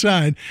the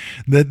inside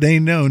that they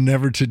know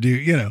never to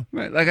do,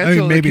 Right. Like I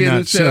told maybe the kid not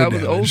who said so I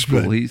was old damaged,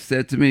 school. but He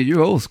said to me,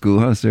 "You're old school,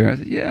 huh, sir?" I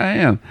said, "Yeah, I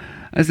am."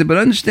 I said, "But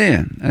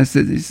understand," I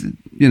said,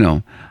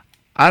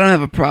 I don't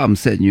have a problem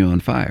setting you on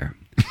fire.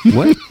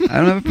 What? I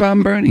don't have a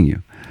problem burning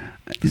you.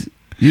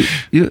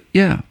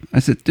 Yeah. I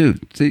said,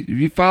 dude, see,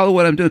 you follow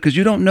what I'm doing because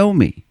you don't know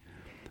me.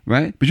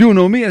 Right? But you don't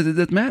know me. I said, it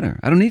doesn't matter.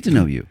 I don't need to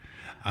know you.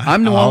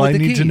 I'm the one with the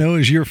key. All I need to know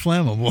is you're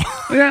flammable.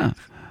 Yeah.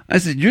 I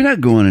said, you're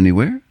not going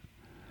anywhere.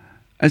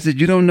 I said,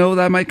 you don't know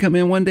that I might come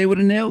in one day with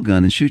a nail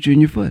gun and shoot you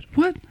in your foot.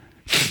 What?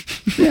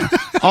 Yeah.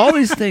 All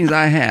these things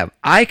I have.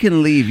 I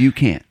can leave. You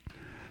can't.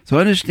 So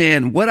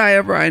understand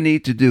whatever I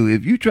need to do.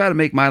 If you try to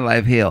make my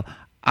life hell,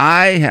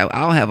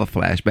 I'll have a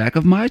flashback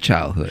of my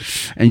childhood.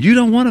 And you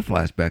don't want a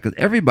flashback because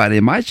everybody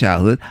in my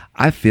childhood,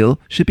 I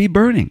feel, should be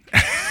burning.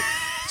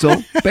 So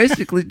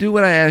basically do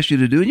what I asked you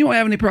to do, and you won't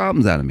have any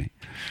problems out of me.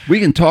 We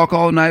can talk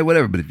all night,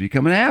 whatever, but if you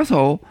become an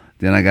asshole,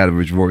 then I got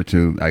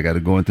to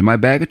go into my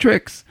bag of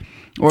tricks.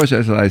 Or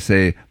should I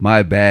say,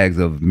 my bags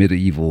of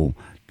medieval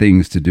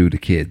things to do to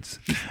kids.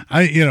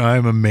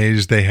 I'm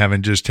amazed they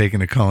haven't just taken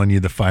to calling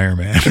you the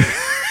fireman.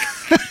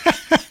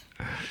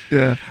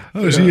 Yeah.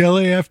 Oh, is he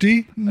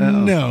LAFD?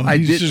 No,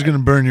 he's just going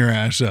to burn your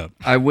ass up.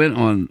 I went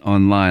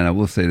online. I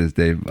will say this,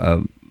 Dave.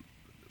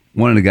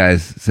 One of the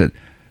guys said,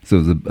 so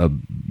it was a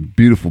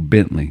beautiful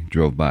Bentley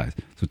drove by.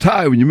 So,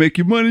 Ty, when you make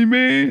your money,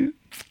 man,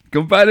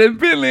 come buy that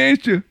Bentley,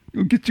 ain't you?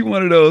 Go get you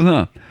one of those,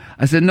 huh?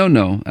 I said, no.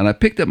 And I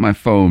picked up my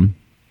phone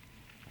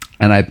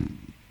and I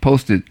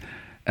posted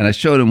and I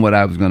showed him what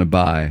I was going to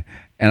buy.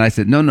 And I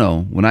said,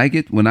 no. When I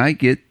get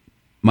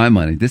my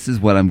money, this is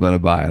what I'm going to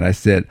buy. And I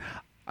said,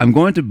 I'm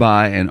going to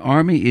buy an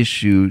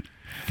Army-issued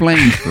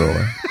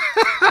flamethrower.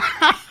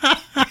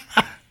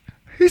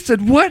 He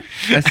said, what?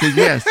 I said,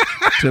 yes,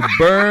 to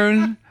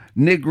burn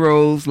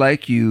Negroes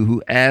like you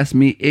who ask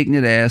me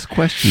ignorant-ass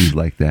questions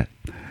like that.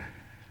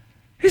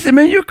 He said,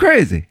 man, you're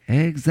crazy.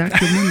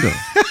 Exactamundo.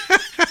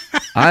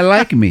 I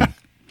like me.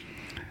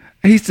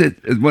 He said,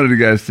 one of the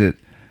guys said,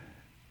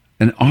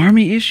 an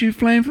Army-issued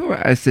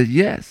flamethrower? I said,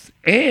 yes,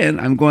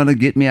 and I'm going to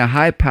get me a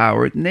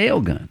high-powered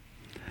nail gun.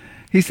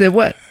 He said,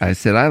 what? I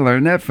said, I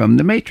learned that from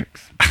The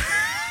Matrix.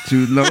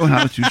 To know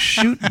how to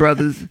shoot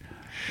brothers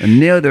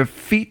and nail their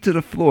feet to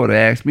the floor to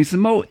ask me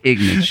some more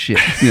ignorant shit,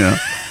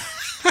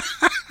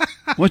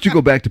 Why don't you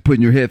go back to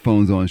putting your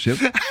headphones on, Ship?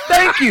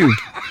 Thank you.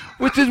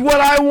 Which is what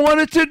I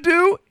wanted to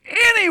do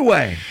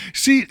anyway.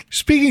 See,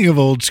 speaking of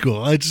old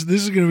school, this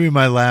is going to be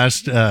my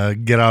last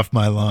get off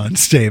my lawn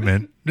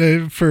statement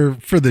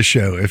for the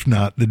show, if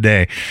not the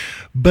day.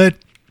 But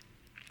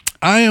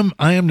I am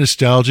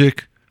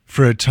nostalgic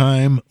for a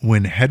time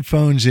when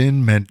headphones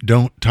in meant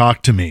don't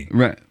talk to me.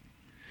 Right.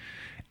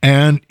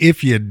 And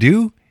if you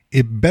do,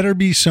 it better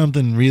be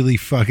something really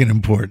fucking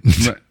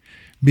important. Right.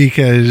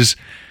 Because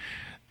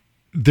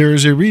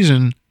there's a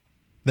reason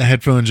the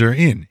headphones are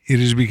in. It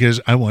is because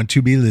I want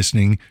to be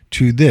listening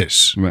to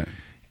this. Right.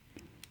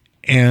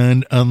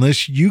 And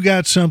unless you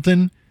got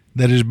something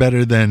that is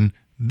better than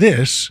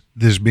this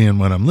being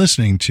what I'm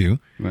listening to,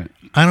 Right.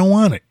 I don't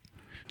want it.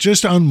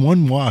 Just on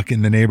one walk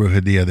in the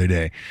neighborhood the other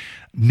day,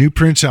 new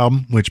Prince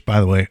album, which, by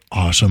the way,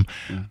 awesome,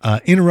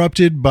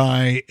 interrupted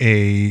by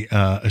a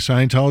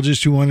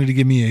Scientologist who wanted to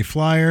give me a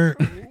flyer,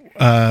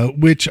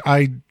 which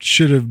I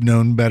should have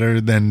known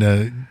better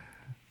than,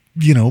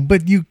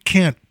 but you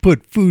can't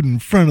put food in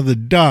front of the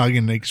dog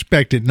and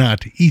expect it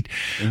not to eat.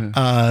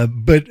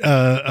 But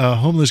a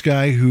homeless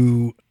guy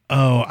who,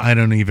 I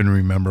don't even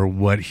remember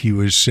what he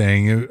was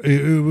saying.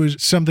 It was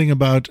something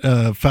about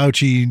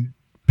Fauci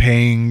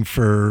paying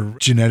for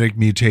genetic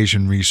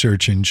mutation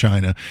research in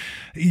China,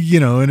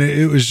 and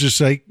it was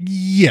just like,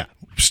 yeah,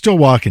 still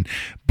walking.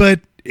 But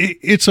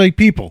it's like,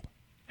 people,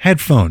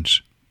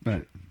 headphones.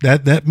 Right.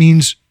 That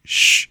means,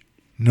 shh,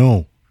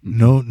 no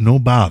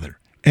bother.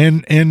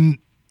 And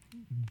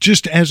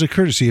just as a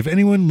courtesy, if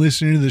anyone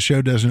listening to the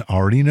show doesn't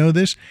already know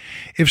this,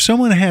 if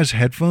someone has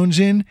headphones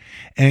in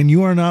and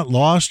you are not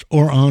lost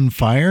or on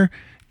fire,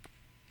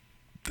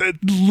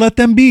 let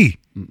them be.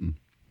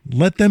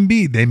 Let them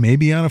be. They may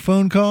be on a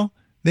phone call.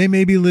 They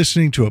may be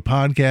listening to a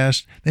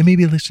podcast. They may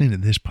be listening to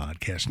this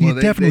podcast. Well,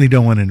 You definitely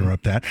don't want to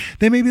interrupt that.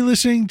 They may be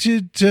listening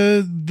to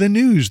the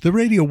news, the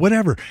radio,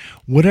 whatever.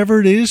 Whatever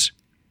it is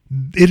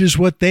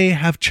what they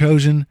have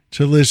chosen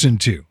to listen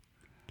to.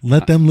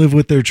 Let them live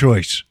with their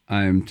choice.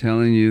 I am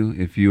telling you,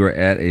 if you are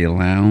at a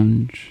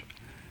lounge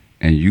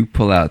and you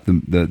pull out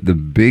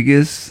the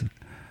biggest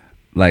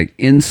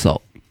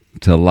insult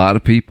to a lot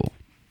of people,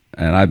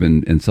 and I've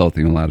been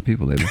insulting a lot of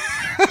people lately,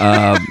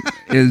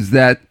 is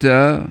that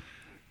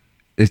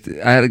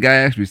I had a guy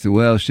ask me, he said,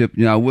 well, Ship,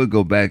 I would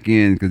go back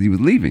in, because he was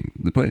leaving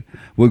the place.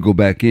 Would go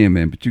back in,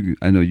 man, but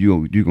I know you're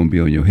going to be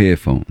on your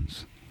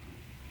headphones.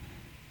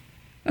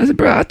 I said,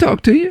 bro, I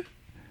talk to you.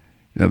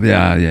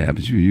 Yeah,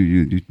 but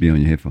you be on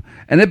your headphones.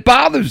 And it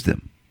bothers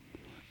them.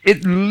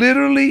 It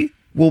literally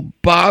will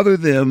bother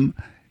them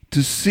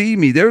to see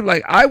me. They're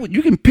like,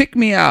 you can pick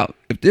me out.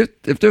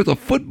 If there's a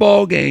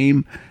football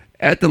game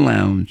at the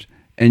lounge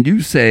and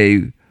you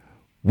say,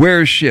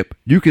 where's Ship?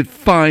 You could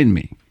find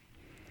me.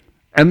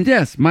 And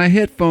yes, my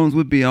headphones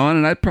would be on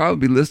and I'd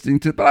probably be listening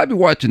but I'd be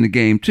watching the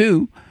game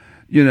too,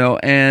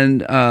 and,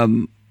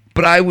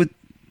 but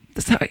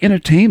that's how I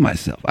entertain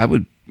myself. I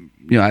would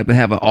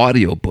have an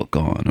audio book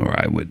on, or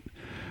I would,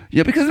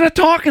 because they're not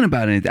talking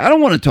about anything. I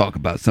don't want to talk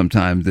about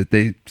sometimes that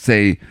they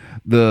say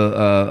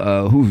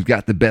who's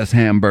got the best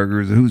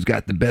hamburgers, or who's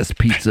got the best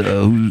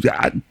pizza, what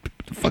the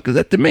fuck is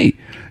that to me,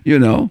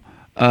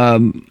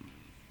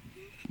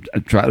 I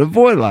try to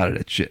avoid a lot of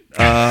that shit.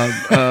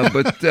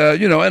 But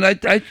and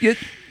I get.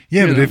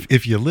 Yeah, but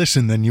if you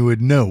listen, then you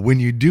would know when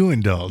you do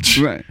indulge,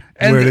 right,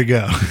 where to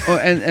go.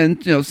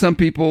 And some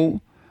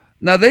people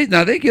now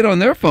they get on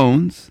their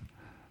phones,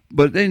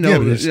 but they know. Yeah,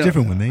 but it's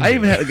different when they. I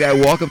even had a guy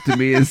walk up to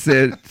me and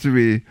said to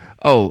me,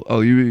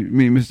 "Oh, you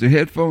mean Mr.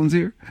 Headphones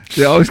here?"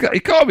 He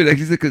called me that.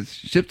 He said, "Because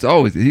Ship's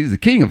he's the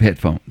king of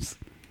headphones,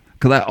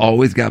 because I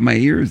always got my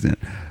ears in,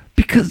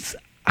 because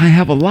I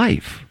have a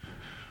life.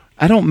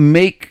 I don't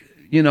make."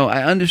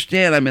 I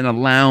understand I'm in a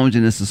lounge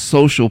and it's a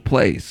social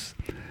place.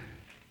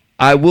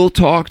 I will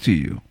talk to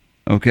you,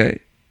 okay?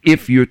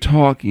 If you're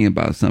talking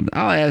about something,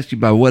 I'll ask you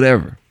about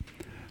whatever.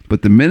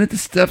 But the minute the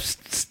stuff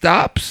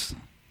stops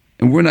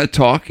and we're not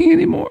talking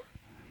anymore,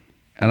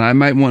 and I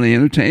might want to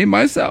entertain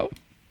myself,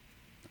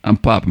 I'm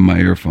popping my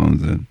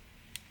earphones in.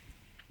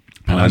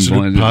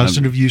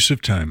 Positive use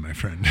of time, my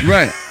friend.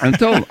 Right. I'm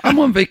told I'm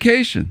on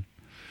vacation.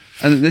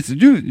 And they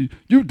said, you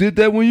did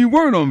that when you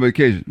weren't on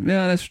vacation.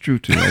 Yeah, that's true,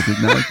 too. I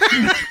did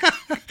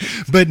not.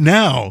 But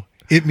now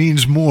it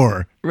means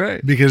more.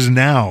 Right. Because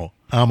now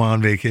I'm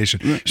on vacation.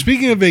 Right.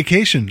 Speaking of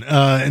vacation,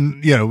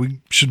 and we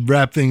should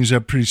wrap things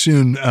up pretty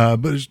soon,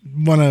 but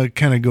want to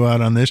kind of go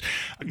out on this.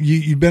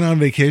 You've been on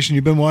vacation.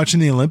 You've been watching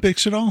the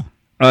Olympics at all?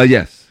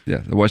 Yes.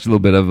 I watched a little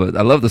bit of it.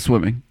 I love the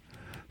swimming.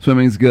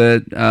 Swimming's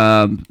good.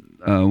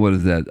 What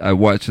is that? I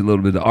watched a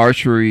little bit of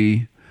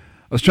archery.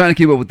 I was trying to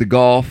keep up with the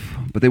golf,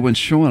 but they weren't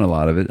showing a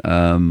lot of it.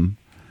 And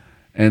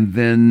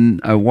then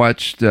I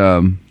watched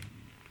the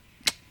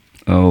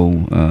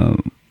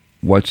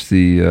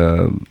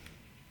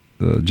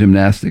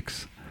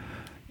gymnastics.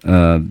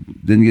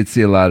 Didn't get to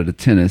see a lot of the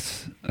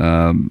tennis.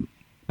 I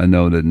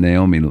know that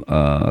Naomi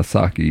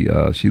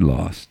Osaka, she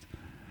lost.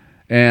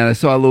 And I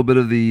saw a little bit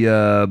of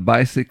the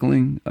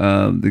bicycling,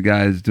 the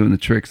guys doing the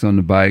tricks on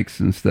the bikes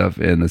and stuff,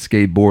 and the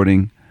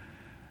skateboarding.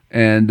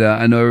 And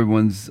I know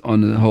everyone's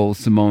on the whole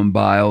Simone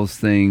Biles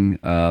thing.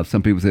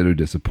 Some people say they're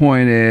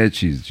disappointed.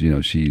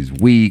 She's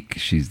weak.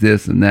 She's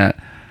this and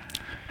that.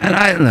 And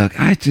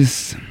I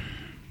just,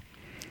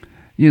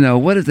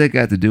 what has that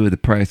got to do with the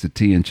price of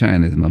tea in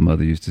China, as my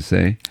mother used to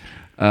say?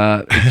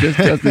 It just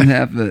doesn't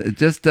have, it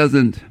just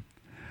doesn't.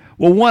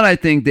 Well, one, I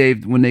think,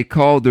 Dave, when they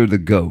called her the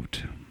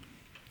GOAT,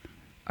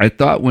 I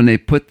thought when they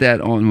put that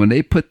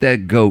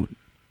GOAT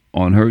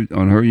on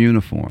her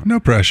uniform. No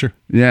pressure.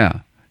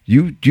 Yeah.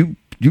 You did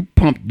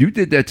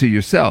that to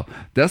yourself.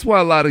 That's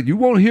why you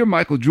won't hear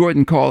Michael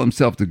Jordan call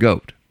himself the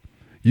GOAT.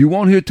 You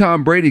won't hear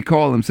Tom Brady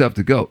call himself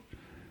the GOAT.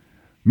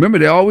 Remember,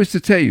 they always to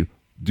tell you,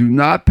 do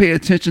not pay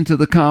attention to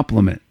the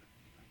compliment.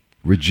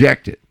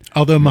 Reject it.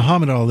 Although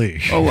Muhammad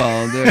Ali. Oh,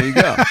 well, there you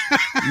go.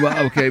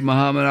 Well, okay,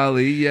 Muhammad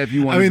Ali, yeah, if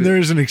you want there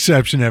is an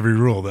exception to every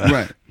rule, though.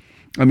 Right.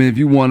 I mean, if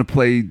you want to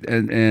play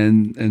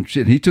and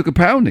shit, he took a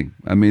pounding.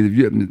 I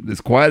mean,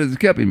 as quiet as it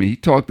kept him, he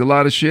talked a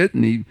lot of shit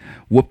and he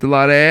whooped a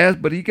lot of ass,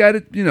 but he got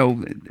it,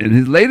 in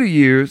his later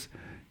years,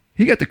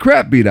 he got the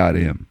crap beat out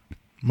of him.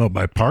 Well,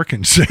 by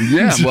Parkinson's.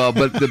 Yeah, well,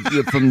 but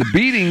from the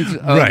beatings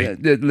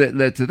right. that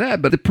led to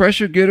that. But the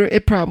pressure getter,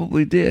 it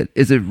probably did.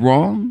 Is it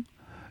wrong?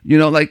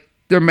 Like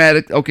they're mad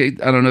at, okay,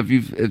 I don't know if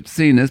you've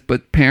seen this,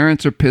 but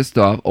parents are pissed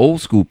off.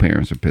 Old school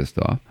parents are pissed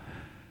off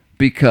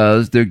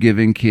because they're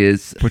giving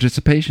kids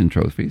participation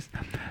trophies.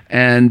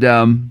 And,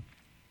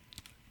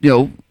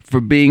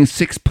 for being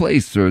sixth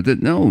place they're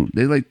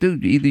like,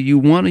 dude, either you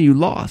won or you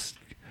lost.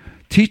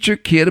 Teach your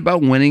kid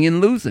about winning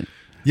and losing.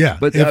 Yeah,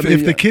 but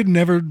if the kid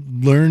never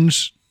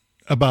learns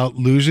about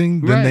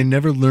losing, then they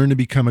never learn to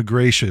become a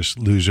gracious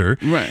loser.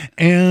 Right.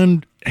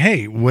 And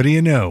hey, what do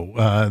you know?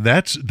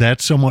 That's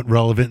somewhat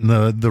relevant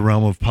in the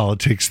realm of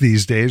politics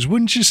these days,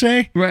 wouldn't you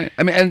say? Right.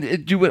 I mean,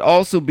 and you would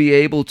also be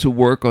able to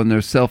work on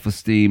their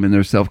self-esteem and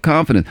their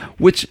self-confidence,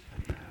 which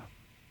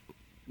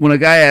when a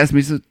guy asked me,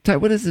 he said, Ty,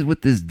 what is it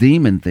with this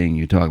demon thing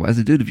you talk about? I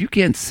said, dude, if you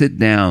can't sit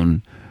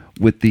down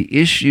with the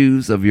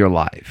issues of your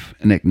life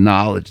and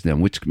acknowledge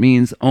them, which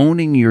means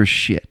owning your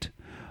shit,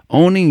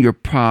 owning your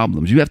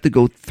problems. You have to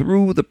go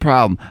through the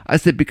problem. I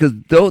said, because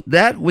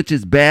that which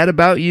is bad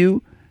about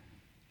you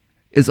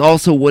is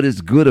also what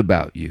is good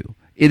about you.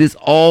 It is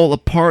all a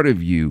part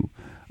of you.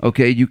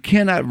 Okay, you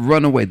cannot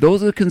run away.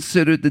 Those are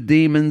considered the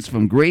demons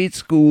from grade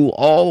school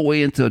all the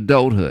way into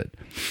adulthood.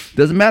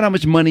 Doesn't matter how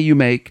much money you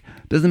make.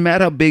 Doesn't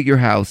matter how big your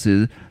house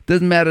is.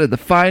 Doesn't matter the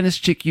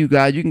finest chick you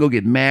got. You can go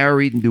get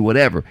married and do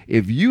whatever.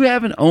 If you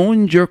haven't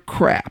owned your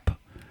crap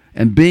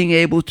and being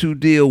able to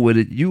deal with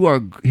it, you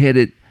are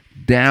headed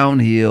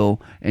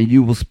downhill and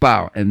you will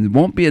spiral. And there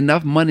won't be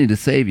enough money to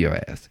save your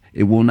ass.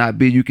 It will not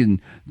be. You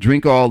can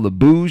drink all the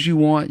booze you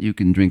want. You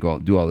can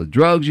do all the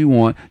drugs you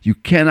want. You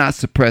cannot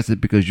suppress it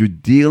because you're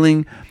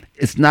dealing.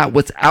 It's not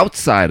what's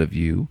outside of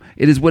you.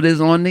 It is what is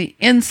on the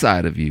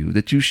inside of you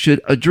that you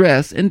should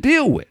address and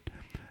deal with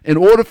in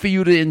order for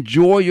you to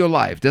enjoy your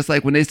life. Just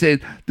like when they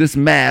said, this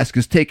mask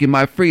is taking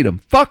my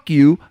freedom. Fuck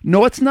you.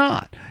 No, it's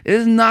not. It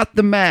is not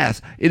the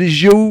mask. It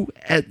is you,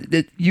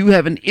 that you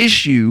have an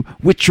issue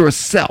with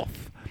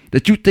yourself,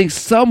 that you think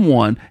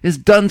someone has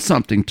done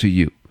something to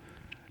you.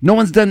 No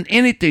one's done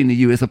anything to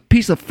you. It's a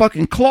piece of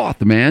fucking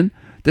cloth, man.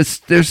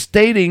 They're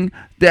stating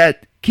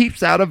that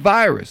keeps out a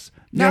virus.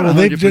 Yeah, well,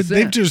 they've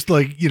just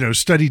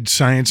studied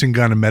science and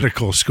gone to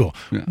medical school.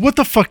 Yeah. What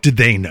the fuck did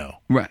they know?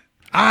 Right.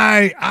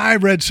 I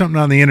read something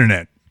on the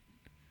internet.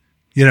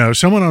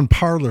 Someone on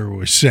Parler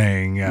was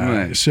saying,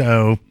 right.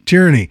 So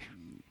tyranny.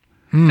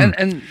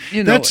 And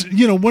that's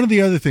one of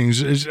the other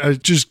things is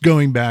just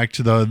going back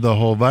to the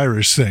whole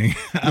virus thing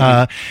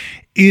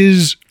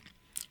is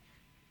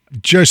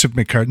Kevin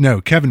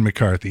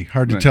McCarthy.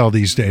 Hard to tell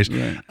these days.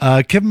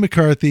 Right. Kevin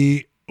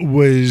McCarthy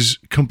was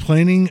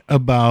complaining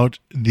about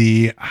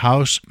the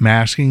House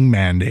masking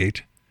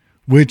mandate,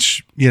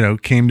 which,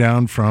 came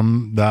down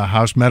from the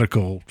House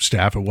medical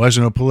staff. It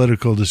wasn't a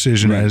political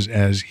decision, right,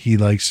 as he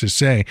likes to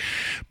say.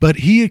 But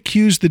he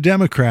accused the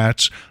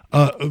Democrats,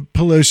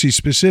 Pelosi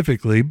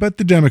specifically, but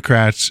the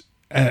Democrats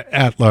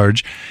at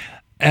large,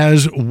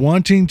 as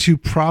wanting to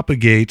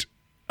propagate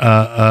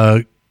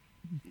a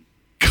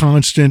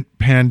constant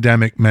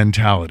pandemic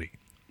mentality.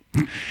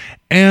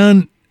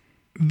 And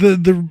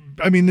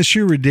the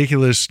sheer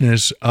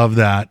ridiculousness of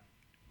that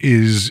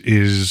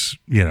is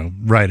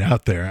right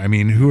out there. I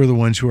mean, who are the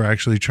ones who are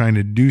actually trying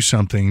to do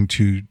something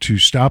to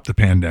stop the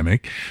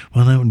pandemic?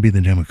 Well, that would be the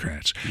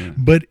Democrats. Yeah.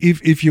 But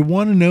if you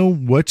want to know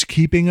what's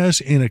keeping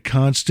us in a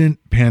constant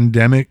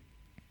pandemic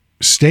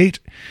state,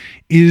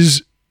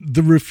 is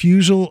the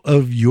refusal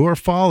of your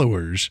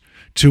followers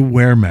to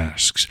wear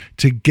masks,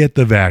 to get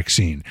the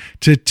vaccine,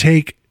 to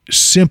take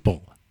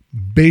simple,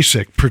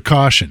 basic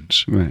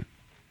precautions. Right.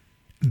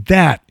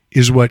 That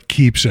is what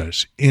keeps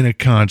us in a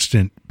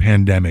constant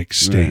pandemic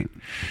state.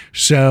 Right.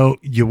 So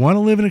you want to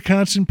live in a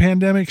constant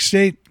pandemic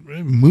state?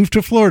 Move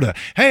to Florida.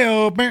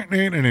 Hey-oh.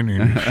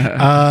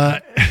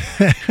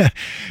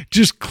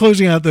 Just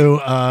closing out,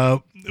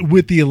 though,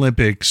 with the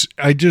Olympics,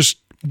 I just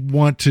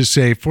want to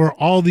say for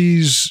all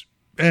these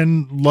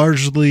and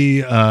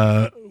largely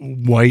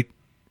white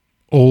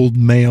old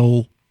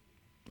male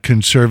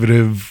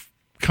conservative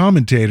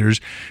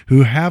commentators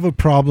who have a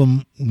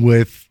problem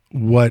with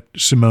what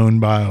Simone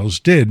Biles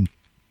did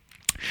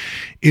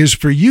is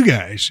for you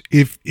guys,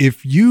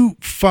 if you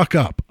fuck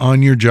up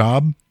on your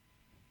job,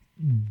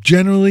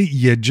 generally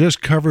you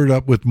just cover it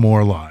up with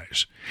more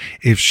lies.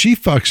 If she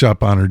fucks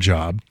up on her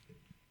job,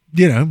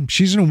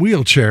 she's in a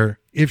wheelchair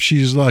if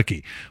she's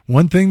lucky.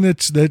 One thing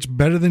that's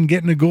better than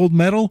getting a gold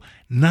medal,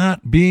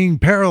 not being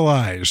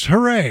paralyzed.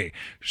 Hooray.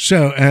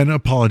 So, and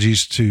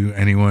apologies to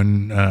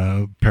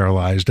anyone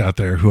paralyzed out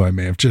there who I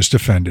may have just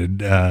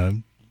offended,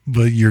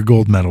 but your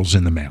gold medal's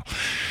in the mail.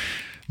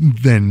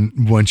 Then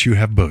once you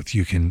have both,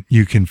 you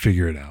can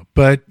figure it out.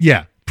 But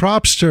yeah,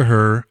 props to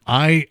her.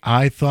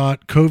 I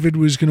thought COVID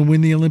was going to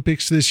win the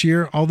Olympics this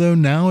year, although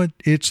now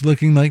it's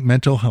looking like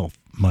mental health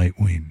might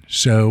win.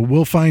 So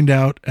we'll find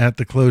out at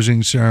the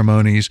closing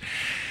ceremonies.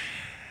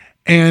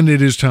 And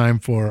it is time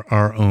for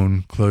our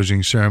own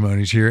closing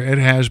ceremonies here. It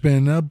has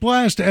been a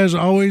blast as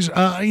always.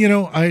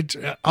 It's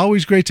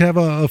always great to have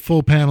a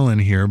full panel in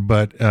here,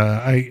 but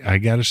I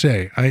got to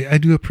say, I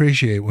do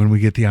appreciate when we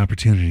get the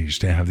opportunities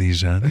to have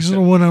these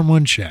little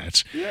one-on-one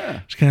chats.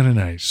 Yeah. It's kind of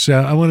nice. So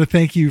I want to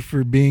thank you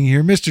for being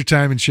here, Mr.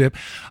 Time and Ship.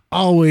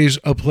 Always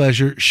a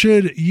pleasure.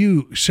 Should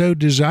you so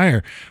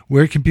desire,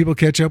 where can people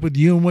catch up with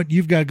you and what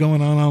you've got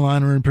going on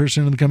online or in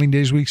person in the coming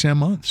days, weeks, and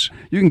months?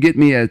 You can get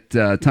me at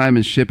Time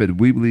and Ship at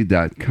Weebly.com,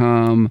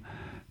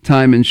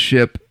 Time and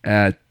Ship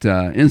at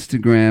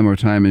Instagram, or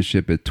Time and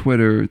Ship at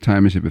Twitter,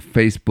 Time and Ship at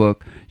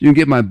Facebook. You can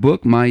get my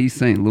book, My East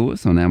St.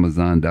 Louis, on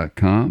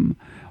Amazon.com,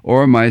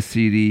 or my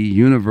CD,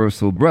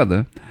 Universal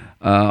Brother,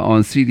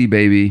 on CD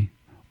Baby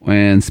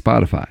and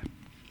Spotify.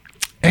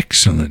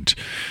 Excellent.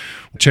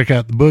 Check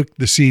out the book,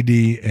 the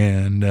CD,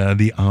 and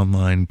the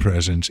online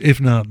presence,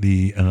 if not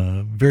the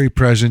very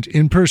present,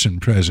 in-person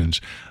presence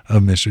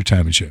of Mr.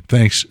 Time and Ship.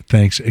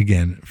 Thanks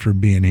again for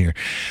being here.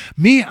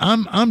 Me,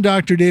 I'm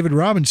Dr. David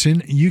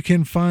Robinson. You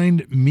can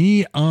find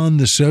me on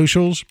the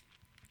socials.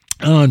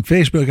 On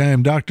Facebook, I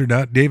am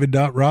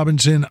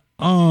dr.david.robinson.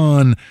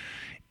 On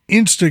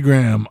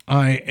Instagram,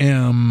 I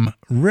am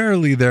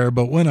rarely there,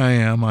 but when I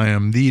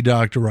am the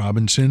Dr.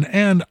 Robinson.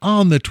 And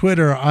on the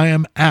Twitter, I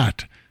am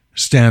at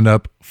Stand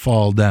Up,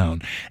 Fall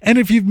Down. And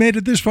if you've made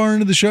it this far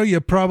into the show,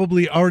 you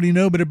probably already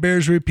know, but it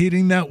bears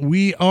repeating that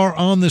we are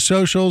on the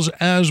socials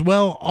as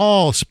well,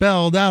 all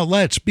spelled out.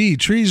 Let's Be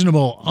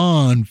Treasonable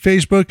on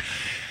Facebook.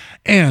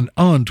 And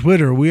on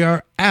Twitter, we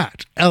are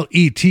at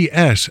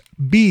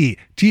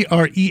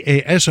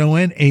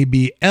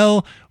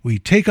LETSBTREASONABL. We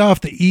take off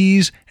the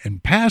E's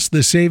and pass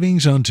the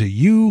savings onto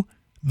you,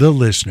 the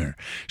listener.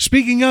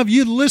 Speaking of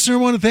you, the listener, I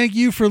want to thank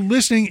you for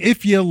listening.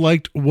 If you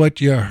liked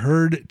what you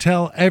heard,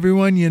 tell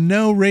everyone you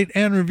know, rate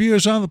and review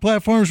us on the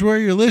platforms where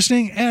you're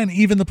listening, and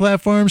even the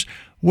platforms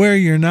where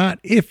you're not,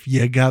 if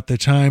you got the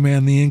time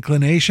and the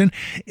inclination.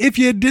 If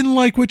you didn't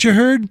like what you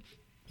heard,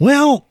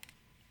 well,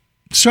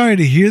 sorry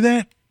to hear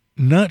that.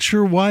 Not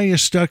sure why you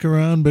stuck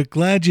around, but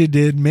glad you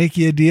did. Make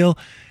you a deal.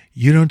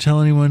 You don't tell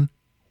anyone.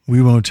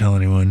 We won't tell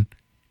anyone.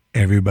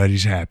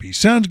 Everybody's happy.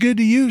 Sounds good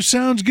to you?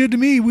 Sounds good to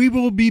me. We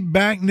will be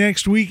back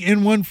next week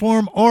in one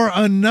form or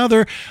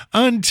another.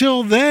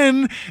 Until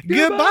then,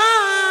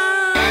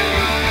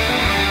 goodbye.